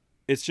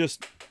it's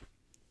just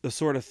the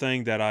sort of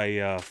thing that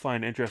I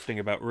find interesting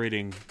about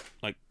reading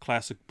like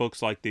classic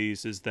books like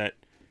these is that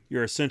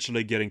you're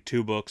essentially getting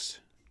two books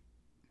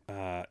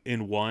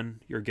in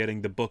one. You're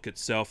getting the book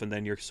itself, and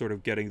then you're sort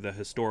of getting the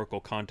historical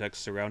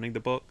context surrounding the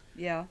book.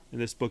 Yeah. And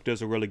this book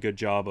does a really good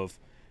job of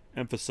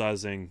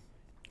emphasizing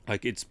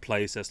like its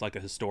place as like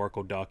a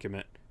historical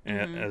document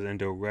Mm-hmm.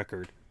 and a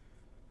record.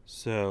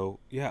 So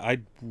yeah,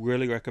 I'd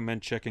really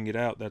recommend checking it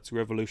out. That's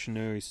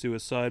Revolutionary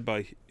Suicide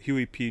by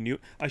Huey P.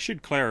 Newton. I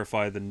should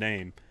clarify the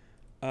name.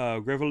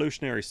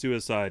 Revolutionary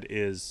Suicide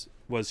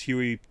was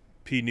Huey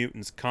P.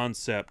 Newton's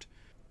concept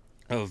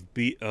of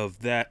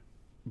that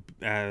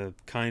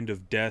kind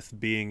of death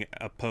being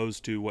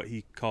opposed to what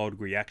he called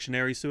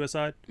reactionary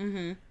suicide,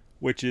 Mm-hmm.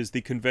 which is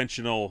the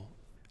conventional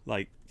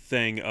like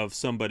thing of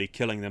somebody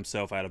killing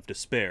themselves out of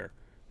despair,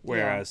 Yeah.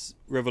 whereas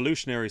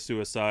revolutionary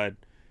suicide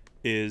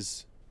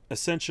is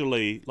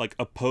essentially like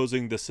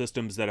opposing the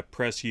systems that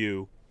oppress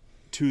you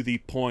to the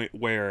point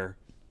where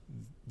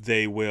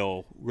they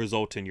will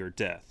result in your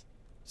death.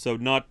 So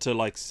not to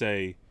like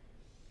say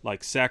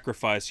like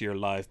sacrifice your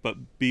life,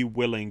 but be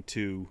willing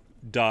to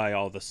die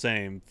all the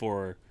same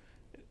for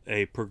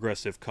a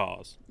progressive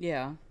cause.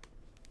 Yeah.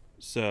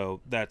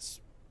 So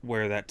that's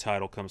where that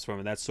title comes from,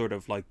 and that's sort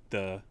of like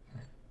the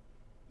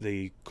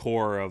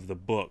core of the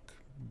book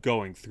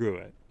going through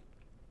it.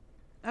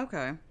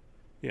 Okay.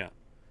 Yeah.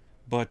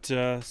 But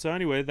so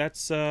anyway,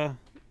 that's my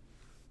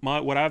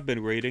what I've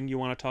been reading. You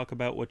want to talk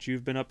about what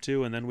you've been up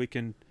to, and then we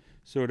can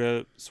sort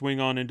of swing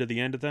on into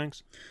the end of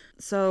things.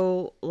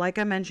 So, like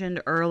I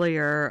mentioned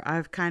earlier,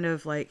 I've kind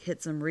of like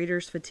hit some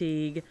reader's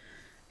fatigue.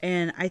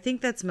 And I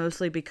think that's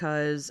mostly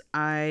because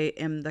I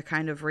am the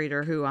kind of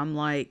reader who I'm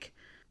like,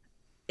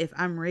 if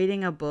I'm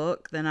reading a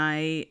book, and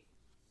I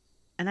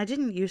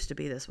didn't used to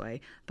be this way,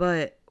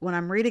 but when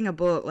I'm reading a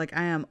book, like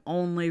I am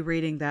only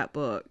reading that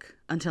book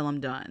until I'm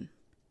done.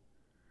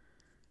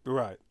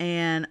 Right.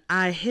 And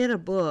I hit a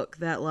book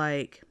that,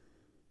 like,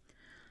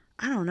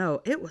 I don't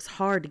know, it was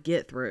hard to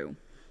get through.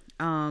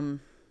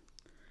 Um,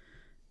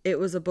 it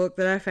was a book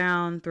that I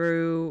found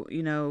through,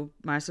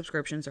 my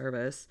subscription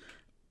service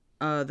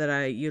that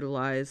I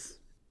utilize.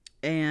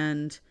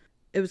 And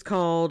it was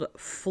called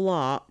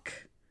Flock.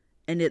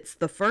 And it's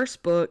the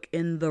first book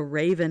in the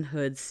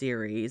Ravenhood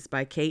series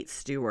by Kate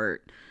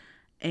Stewart.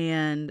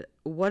 And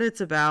what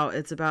it's about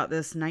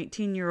this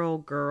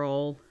 19-year-old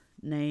girl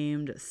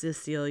named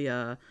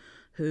Cecilia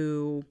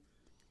who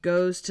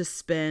goes to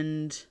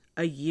spend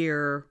a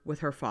year with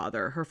her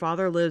father. Her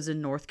father lives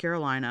in North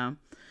Carolina,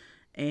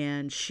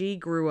 and she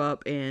grew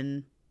up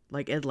in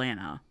like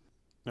Atlanta.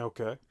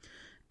 Okay.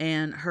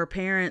 And her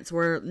parents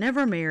were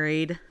never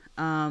married.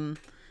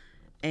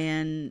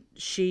 And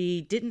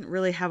she didn't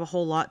really have a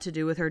whole lot to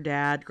do with her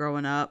dad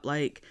growing up.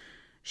 Like,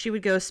 she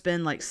would go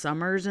spend like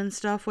summers and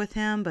stuff with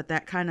him, but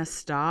that kind of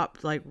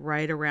stopped like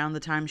right around the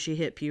time she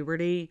hit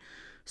puberty.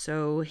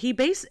 So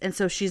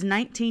she's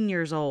 19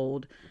 years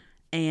old,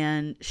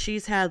 and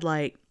she's had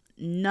like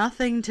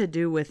nothing to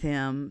do with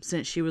him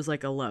since she was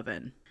like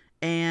 11.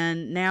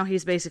 And now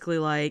he's basically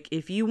like,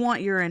 if you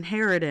want your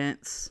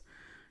inheritance,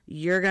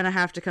 you're going to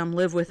have to come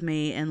live with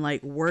me and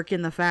like work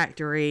in the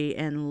factory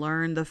and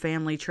learn the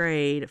family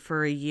trade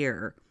for a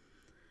year.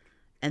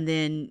 And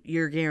then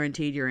you're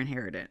guaranteed your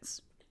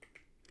inheritance.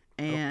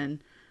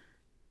 And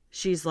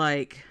she's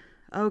like,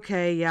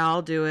 okay, yeah,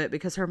 I'll do it,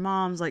 because her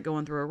mom's like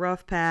going through a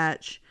rough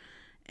patch.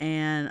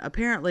 And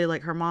apparently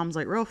like her mom's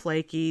like real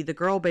flaky. The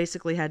girl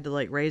basically had to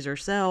like raise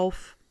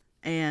herself.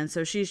 And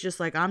so she's just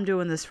like, I'm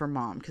doing this for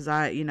mom, because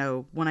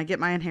when I get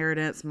my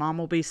inheritance, mom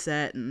will be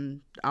set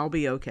and I'll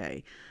be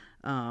okay.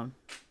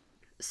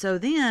 So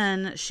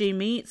then she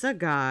meets a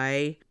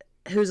guy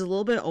who's a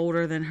little bit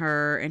older than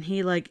her, and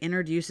he like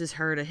introduces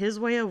her to his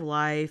way of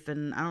life.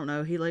 And I don't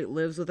know, he like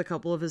lives with a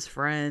couple of his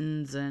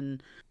friends,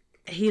 and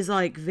he's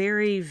like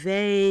very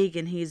vague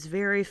and he's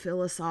very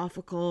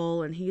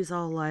philosophical, and he's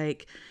all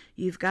like,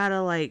 you've got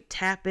to like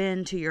tap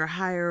into your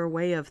higher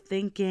way of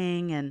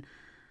thinking. And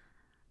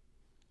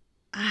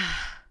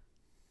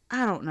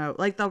I don't know,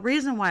 like the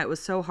reason why it was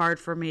so hard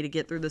for me to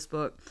get through this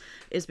book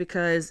is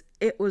because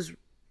it was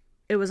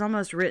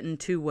almost written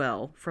too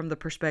well from the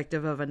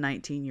perspective of a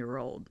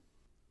 19-year-old.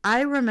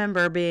 I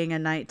remember being a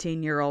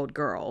 19-year-old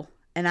girl,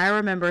 and I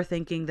remember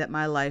thinking that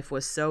my life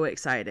was so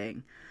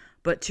exciting.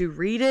 But to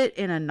read it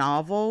in a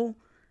novel,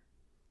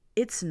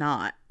 it's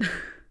not.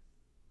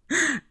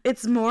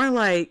 It's more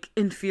like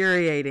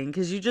infuriating,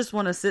 because you just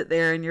want to sit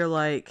there and you're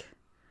like,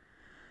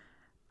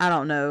 I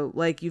don't know,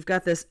 like you've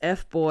got this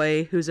F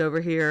boy who's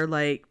over here,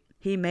 like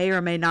he may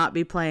or may not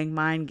be playing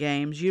mind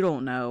games. You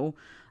don't know.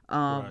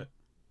 Right.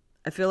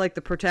 I feel like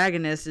the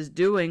protagonist is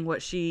doing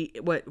what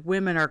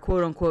women are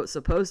quote unquote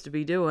supposed to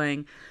be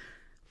doing.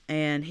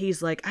 And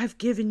he's like, I've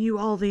given you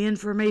all the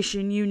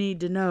information you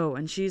need to know.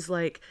 And she's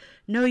like,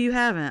 no, you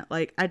haven't.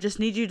 Like, I just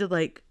need you to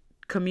like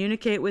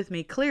communicate with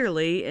me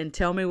clearly and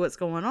tell me what's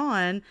going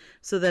on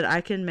so that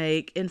I can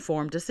make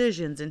informed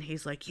decisions. And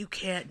he's like, you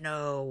can't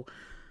know.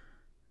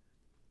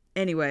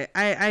 Anyway,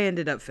 I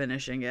ended up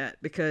finishing it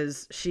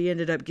because she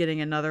ended up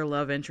getting another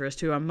love interest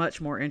who I'm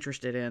much more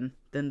interested in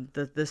than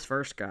this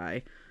first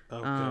guy.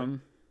 Okay.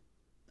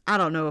 I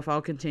don't know if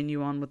I'll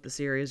continue on with the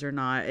series or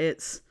not.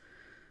 It's...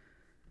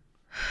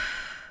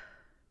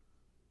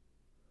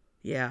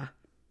 yeah.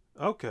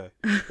 Okay.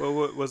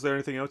 Well, was there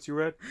anything else you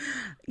read?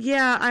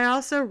 Yeah, I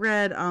also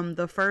read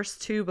the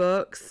first 2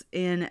 books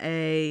in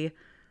a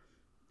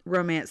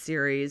romance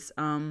series.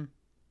 The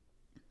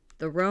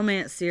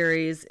romance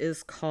series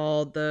is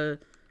called the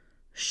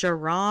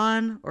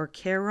Charon or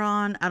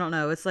Charon. I don't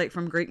know. It's like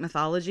from Greek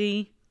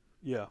mythology.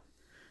 Yeah.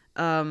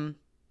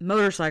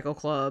 Motorcycle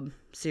Club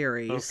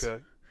series.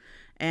 Okay.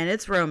 And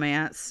it's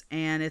romance,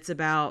 and it's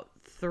about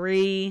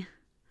three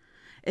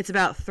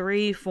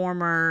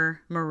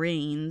former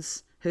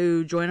Marines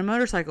who join a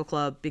motorcycle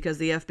club because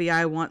the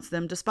FBI wants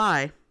them to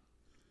spy.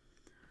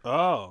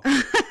 Oh.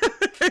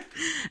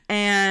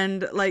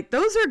 And like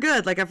those are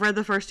good. Like I've read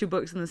the first 2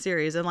 books in the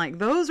series, and like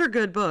those are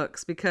good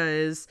books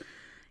because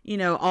you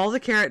know all the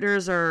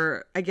characters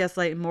are, I guess,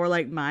 like more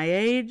like my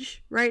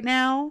age right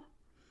now.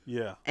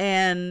 Yeah.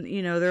 And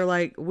you know they're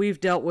like,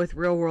 we've dealt with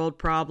real world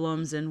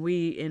problems, and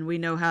we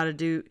know how to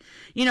do,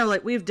 you know,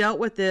 like we've dealt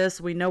with this,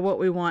 we know what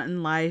we want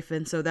in life,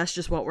 and so that's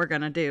just what we're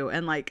gonna do.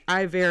 And like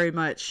I very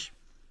much,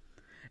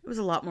 it was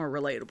a lot more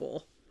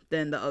relatable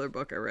than the other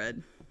book I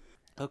read.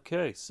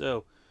 Okay,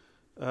 so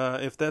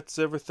if that's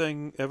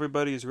everything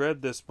everybody's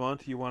read this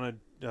month, you want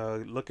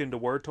to look into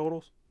word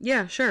totals?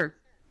 Yeah, sure.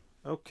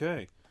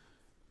 Okay.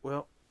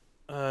 Well,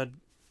 let's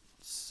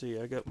see.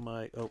 I got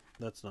my... Oh,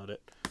 that's not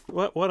it.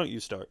 Why don't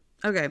you start?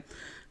 Okay.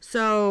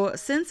 So,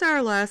 since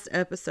our last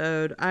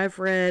episode, I've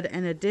read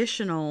an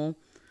additional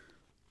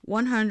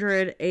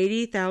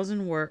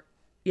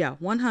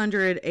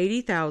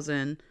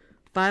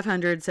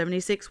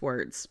 180,576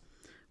 words,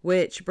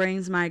 which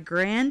brings my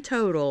grand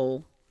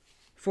total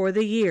for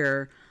the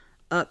year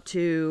up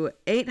to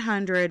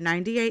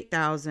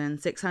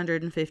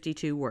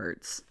 898,652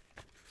 words.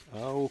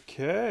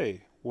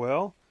 Okay.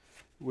 Well,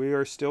 we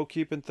are still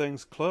keeping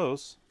things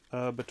close.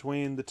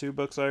 Between the 2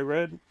 books I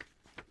read,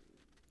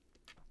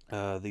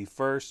 the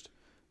first,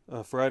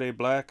 Friday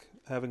Black,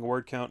 having a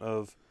word count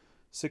of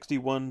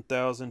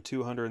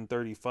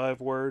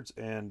 61,235 words,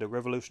 and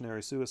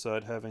Revolutionary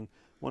Suicide having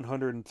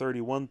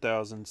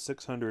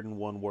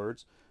 131,601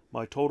 words.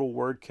 My total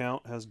word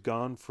count has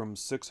gone from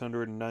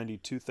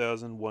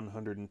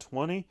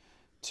 692,120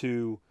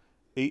 to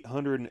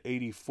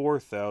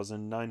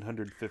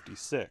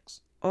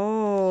 884,956.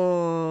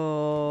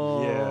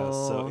 Oh. Yeah,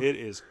 so it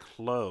is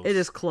close. It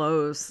is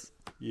close.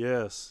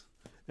 Yes.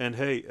 And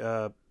hey,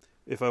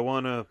 if I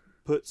want to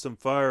put some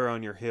fire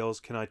on your heels,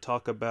 can I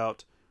talk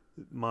about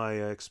my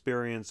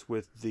experience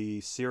with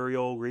the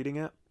Serial reading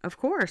app? Of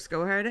course.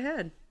 Go right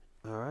ahead.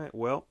 All right.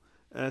 Well,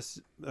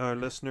 as our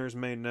listeners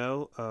may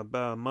know,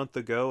 about a month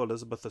ago,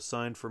 Elizabeth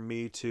assigned for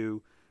me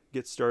to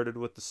get started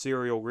with the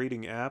Serial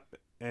reading app,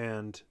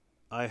 and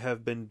I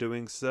have been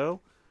doing so.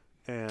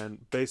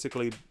 And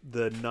basically,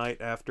 the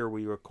night after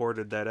we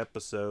recorded that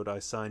episode, I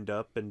signed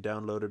up and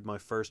downloaded my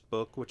first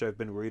book, which I've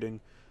been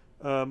reading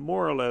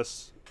more or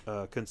less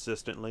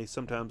consistently.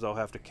 Sometimes I'll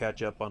have to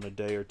catch up on a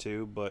day or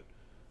two, but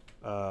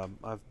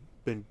I've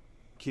been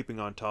keeping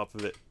on top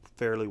of it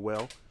fairly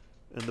well.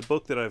 And the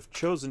book that I've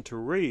chosen to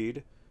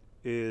read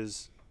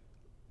is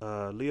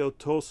Leo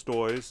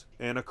Tolstoy's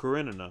Anna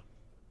Karenina.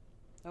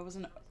 That was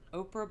an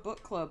Oprah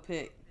Book Club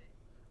pick.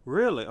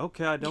 Really?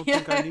 Okay, I don't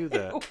think I knew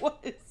that. It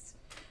was.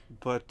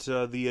 But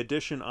the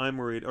edition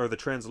I'm reading, or the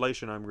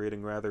translation I'm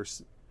reading rather,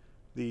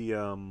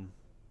 the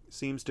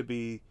seems to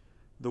be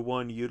the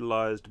one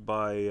utilized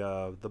by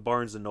the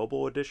Barnes &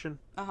 Noble edition.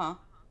 Uh-huh.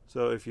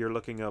 So if you're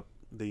looking up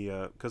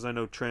the... because I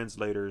know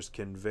translators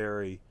can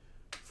vary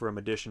from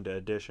edition to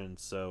edition,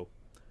 so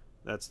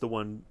that's the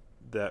one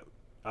that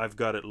I've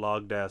got it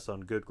logged as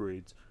on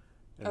Goodreads.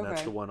 And Okay.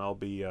 that's the one I'll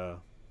be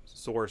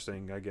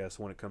sourcing, I guess,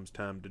 when it comes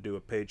time to do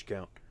a page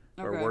count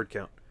or Okay. word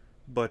count.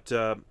 But...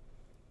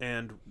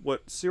 and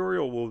what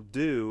Serial will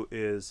do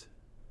is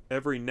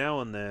every now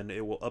and then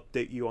it will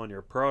update you on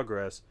your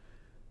progress,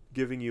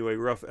 giving you a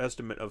rough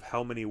estimate of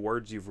how many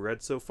words you've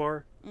read so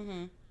far.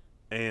 Mm-hmm.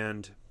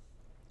 And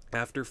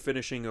after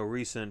finishing a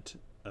recent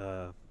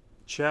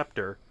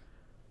chapter,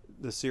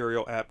 the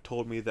Serial app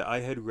told me that I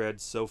had read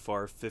so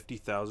far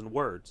 50,000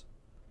 words.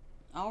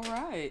 All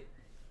right.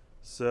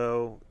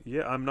 So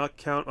yeah, I'm not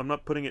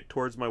putting it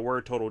towards my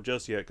word total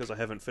just yet because I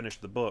haven't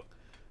finished the book.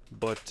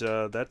 But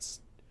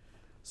that's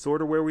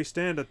sort of where we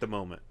stand at the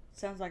moment.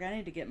 Sounds like I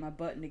need to get my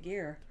butt into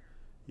gear.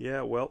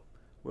 Yeah, well,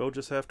 we'll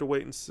just have to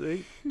wait and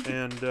see.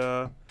 And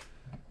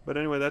but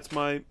anyway,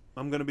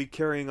 I'm going to be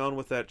carrying on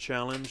with that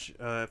challenge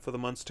for the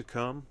months to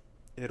come.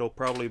 It'll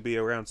probably be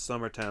around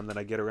summertime that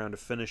I get around to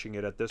finishing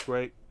it at this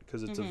rate,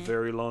 because it's a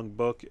very long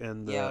book,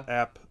 and the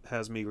app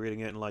has me reading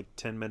it in like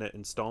 10-minute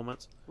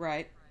installments.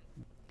 Right.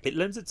 It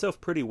lends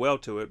itself pretty well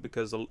to it,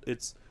 because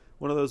it's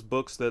one of those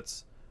books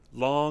that's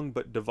long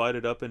but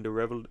divided up into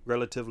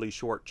relatively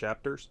short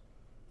chapters.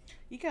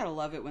 You gotta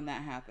love it when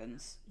that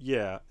happens.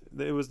 Yeah,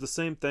 it was the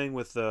same thing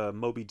with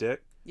Moby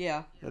Dick.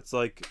 Yeah. It's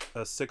like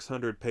a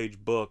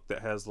 600-page book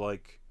that has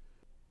like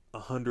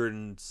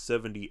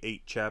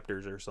 178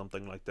 chapters or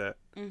something like that.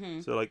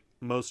 Mm-hmm. So like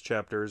most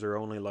chapters are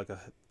only like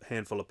a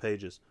handful of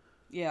pages.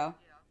 Yeah.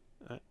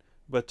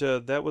 But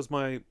that would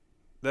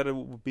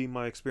be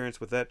my experience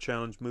with that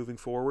challenge moving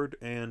forward.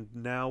 And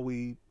now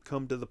we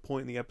come to the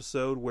point in the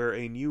episode where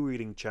a new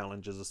reading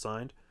challenge is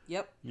assigned.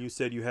 Yep. You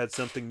said you had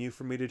something new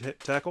for me to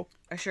tackle?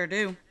 I sure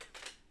do.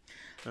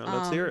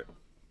 Let's hear it.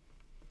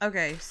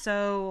 Okay,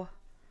 so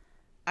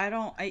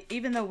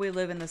even though we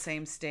live in the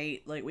same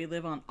state, like we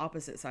live on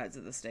opposite sides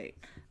of the state.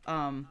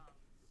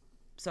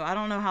 So I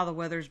don't know how the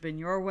weather's been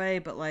your way,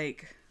 but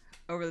like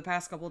over the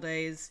past couple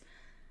days,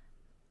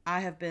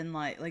 I have been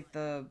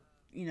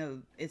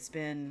it's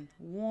been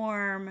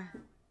warm.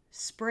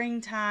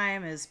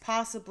 Springtime is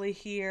possibly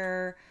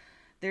here.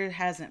 There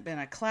hasn't been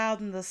a cloud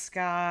in the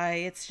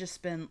sky. It's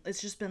just been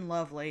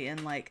lovely,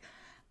 and like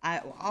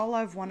all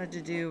I've wanted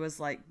to do is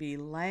like be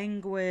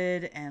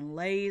languid and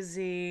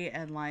lazy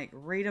and like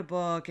read a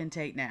book and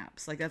take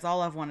naps. Like that's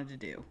all I've wanted to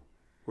do.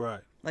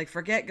 Right. Like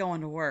forget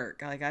going to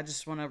work. Like I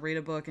just want to read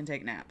a book and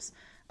take naps.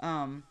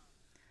 But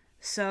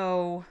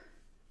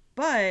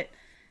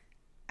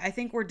I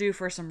think we're due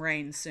for some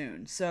rain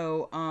soon.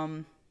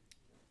 So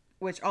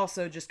which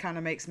also just kind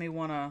of makes me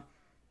want to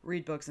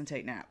read books and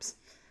take naps.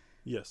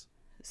 Yes.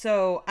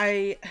 So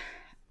I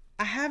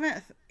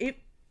haven't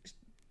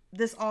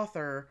this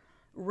author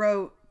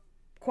wrote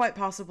quite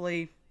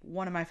possibly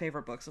one of my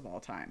favorite books of all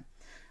time.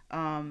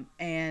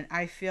 And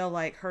I feel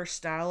like her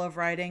style of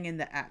writing and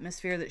the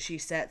atmosphere that she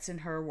sets in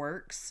her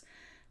works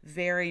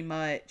very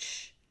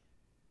much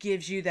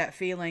gives you that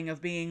feeling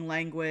of being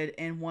languid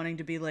and wanting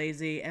to be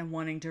lazy and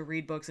wanting to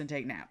read books and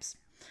take naps.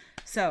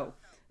 So,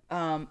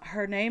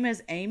 her name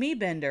is Aimee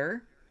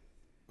Bender.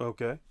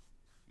 Okay.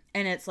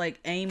 And it's like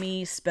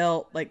Amy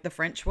spelt like the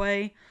French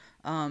way.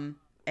 Aimee.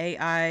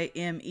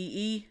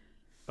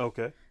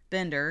 Okay.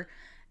 Bender.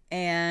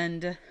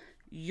 And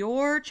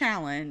your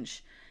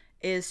challenge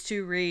is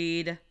to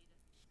read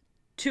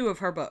 2 of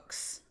her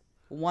books.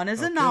 One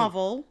is a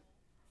novel.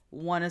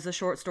 One is a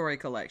short story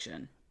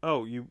collection.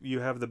 Oh, you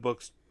have the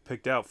books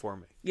picked out for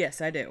me.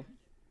 Yes, I do.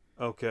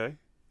 Okay.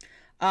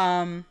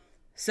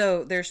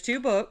 So there's 2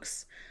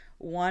 books.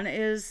 One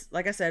is,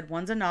 like I said,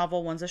 one's a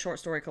novel, one's a short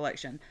story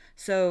collection.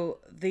 So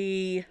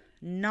the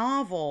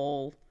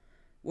novel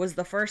was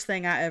the first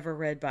thing I ever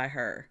read by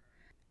her.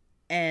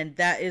 And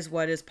that is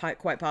what is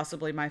quite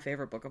possibly my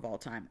favorite book of all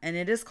time. And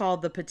it is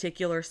called The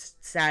Particular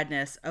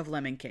Sadness of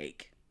Lemon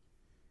Cake.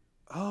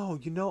 Oh,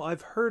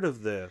 I've heard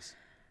of this.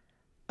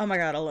 Oh my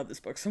God, I love this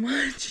book so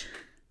much.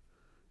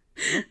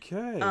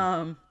 Okay.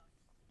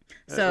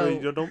 So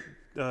you don't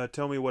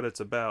tell me what it's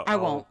about. I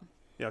won't.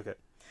 Yeah, okay.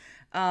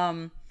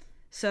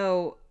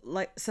 So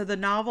the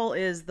novel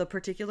is The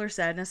Particular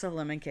Sadness of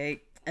Lemon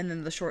Cake, and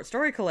then the short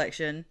story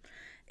collection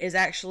is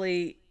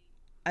actually,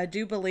 I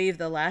do believe,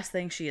 the last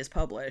thing she has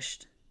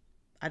published.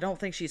 I don't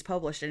think she's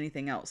published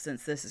anything else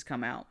since this has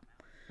come out.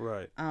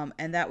 Right.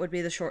 And that would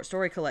be the short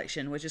story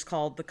collection, which is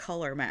called The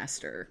Color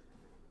Master.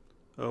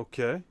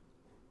 Okay.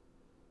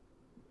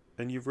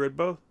 And you've read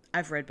both?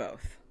 I've read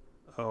both.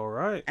 All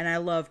right. And I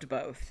loved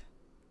both.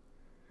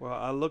 Well,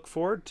 I look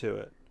forward to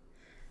it.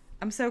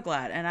 I'm so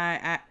glad. And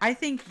I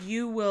think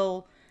you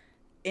will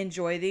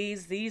enjoy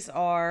these. These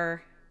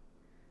are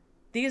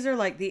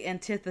like the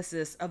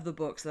antithesis of the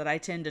books that I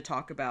tend to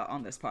talk about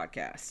on this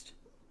podcast.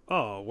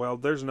 Oh, well,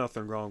 there's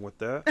nothing wrong with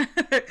that.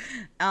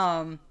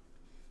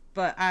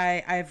 But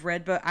I have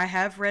read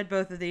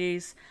both of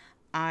these.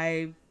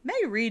 I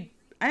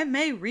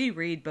may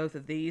reread both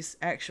of these,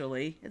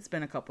 actually. It's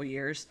been a couple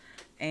years,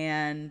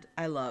 and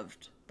I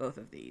loved both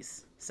of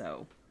these.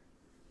 So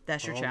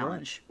that's your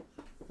challenge. Right.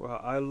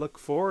 Well, I look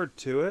forward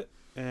to it,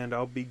 and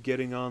I'll be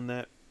getting on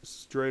that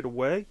straight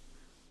away.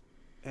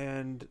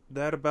 And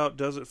that about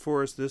does it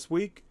for us this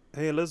week.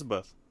 Hey,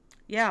 Elizabeth.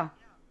 Yeah.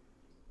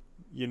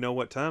 You know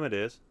what time it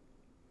is?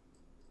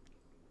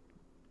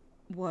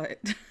 What?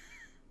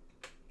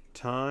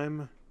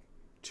 Time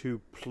to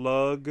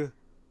plug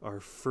our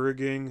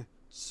frigging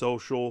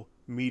social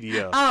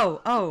media.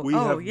 We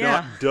have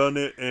not done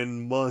it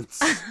in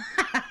months.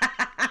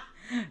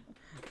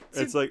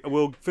 It's like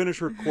we'll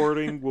finish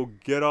recording, we'll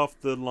get off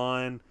the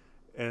line,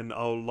 and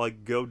I'll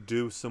like go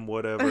do some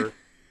whatever,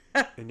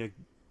 and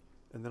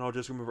then I'll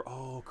just remember,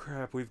 oh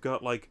crap, we've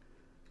got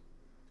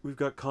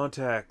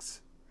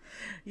contacts.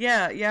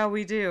 Yeah,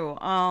 we do.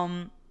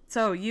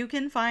 So you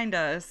can find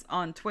us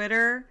on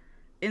Twitter,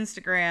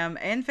 Instagram,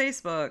 and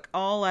Facebook,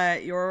 all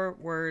at Your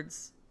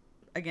Words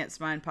Against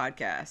Mine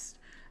podcast.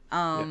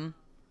 And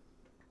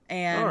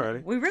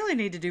Alrighty. we really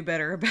need to do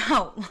better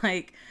about,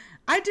 like,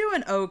 I do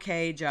an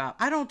okay job.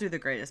 I don't do the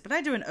greatest, but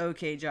I do an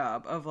okay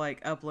job of,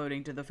 like,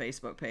 uploading to the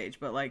Facebook page.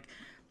 But, like,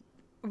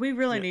 we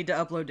really need to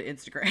upload to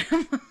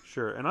Instagram.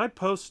 Sure, and I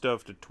post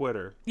stuff to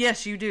Twitter.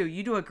 Yes, you do.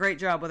 You do a great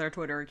job with our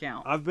Twitter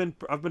account. I've been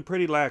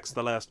pretty lax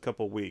the last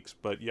couple weeks,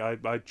 but yeah,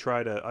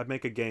 I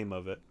make a game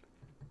of it.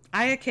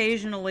 I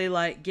occasionally,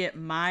 like, get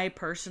my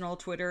personal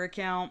Twitter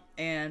account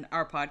and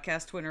our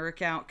podcast Twitter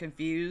account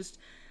confused.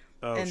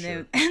 Oh, and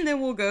sure. then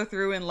we'll go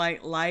through and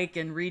like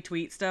and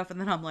retweet stuff,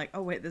 and then I'm like,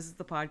 oh wait, this is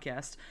the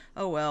podcast.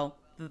 Oh well,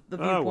 the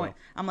viewpoint. Oh, well.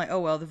 I'm like,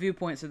 oh well, the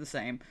viewpoints are the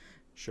same.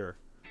 Sure.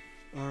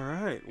 All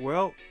right.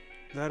 Well,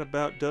 that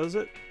about does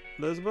it.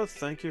 Elizabeth,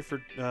 thank you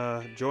for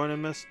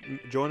joining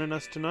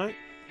us tonight.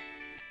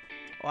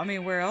 Well, I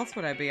mean, where else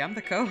would I be? I'm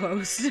the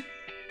co-host.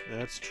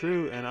 That's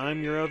true, and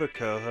I'm your other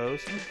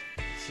co-host,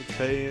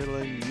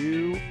 telling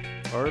you,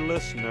 our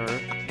listener,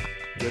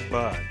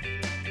 goodbye.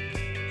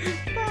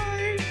 Bye.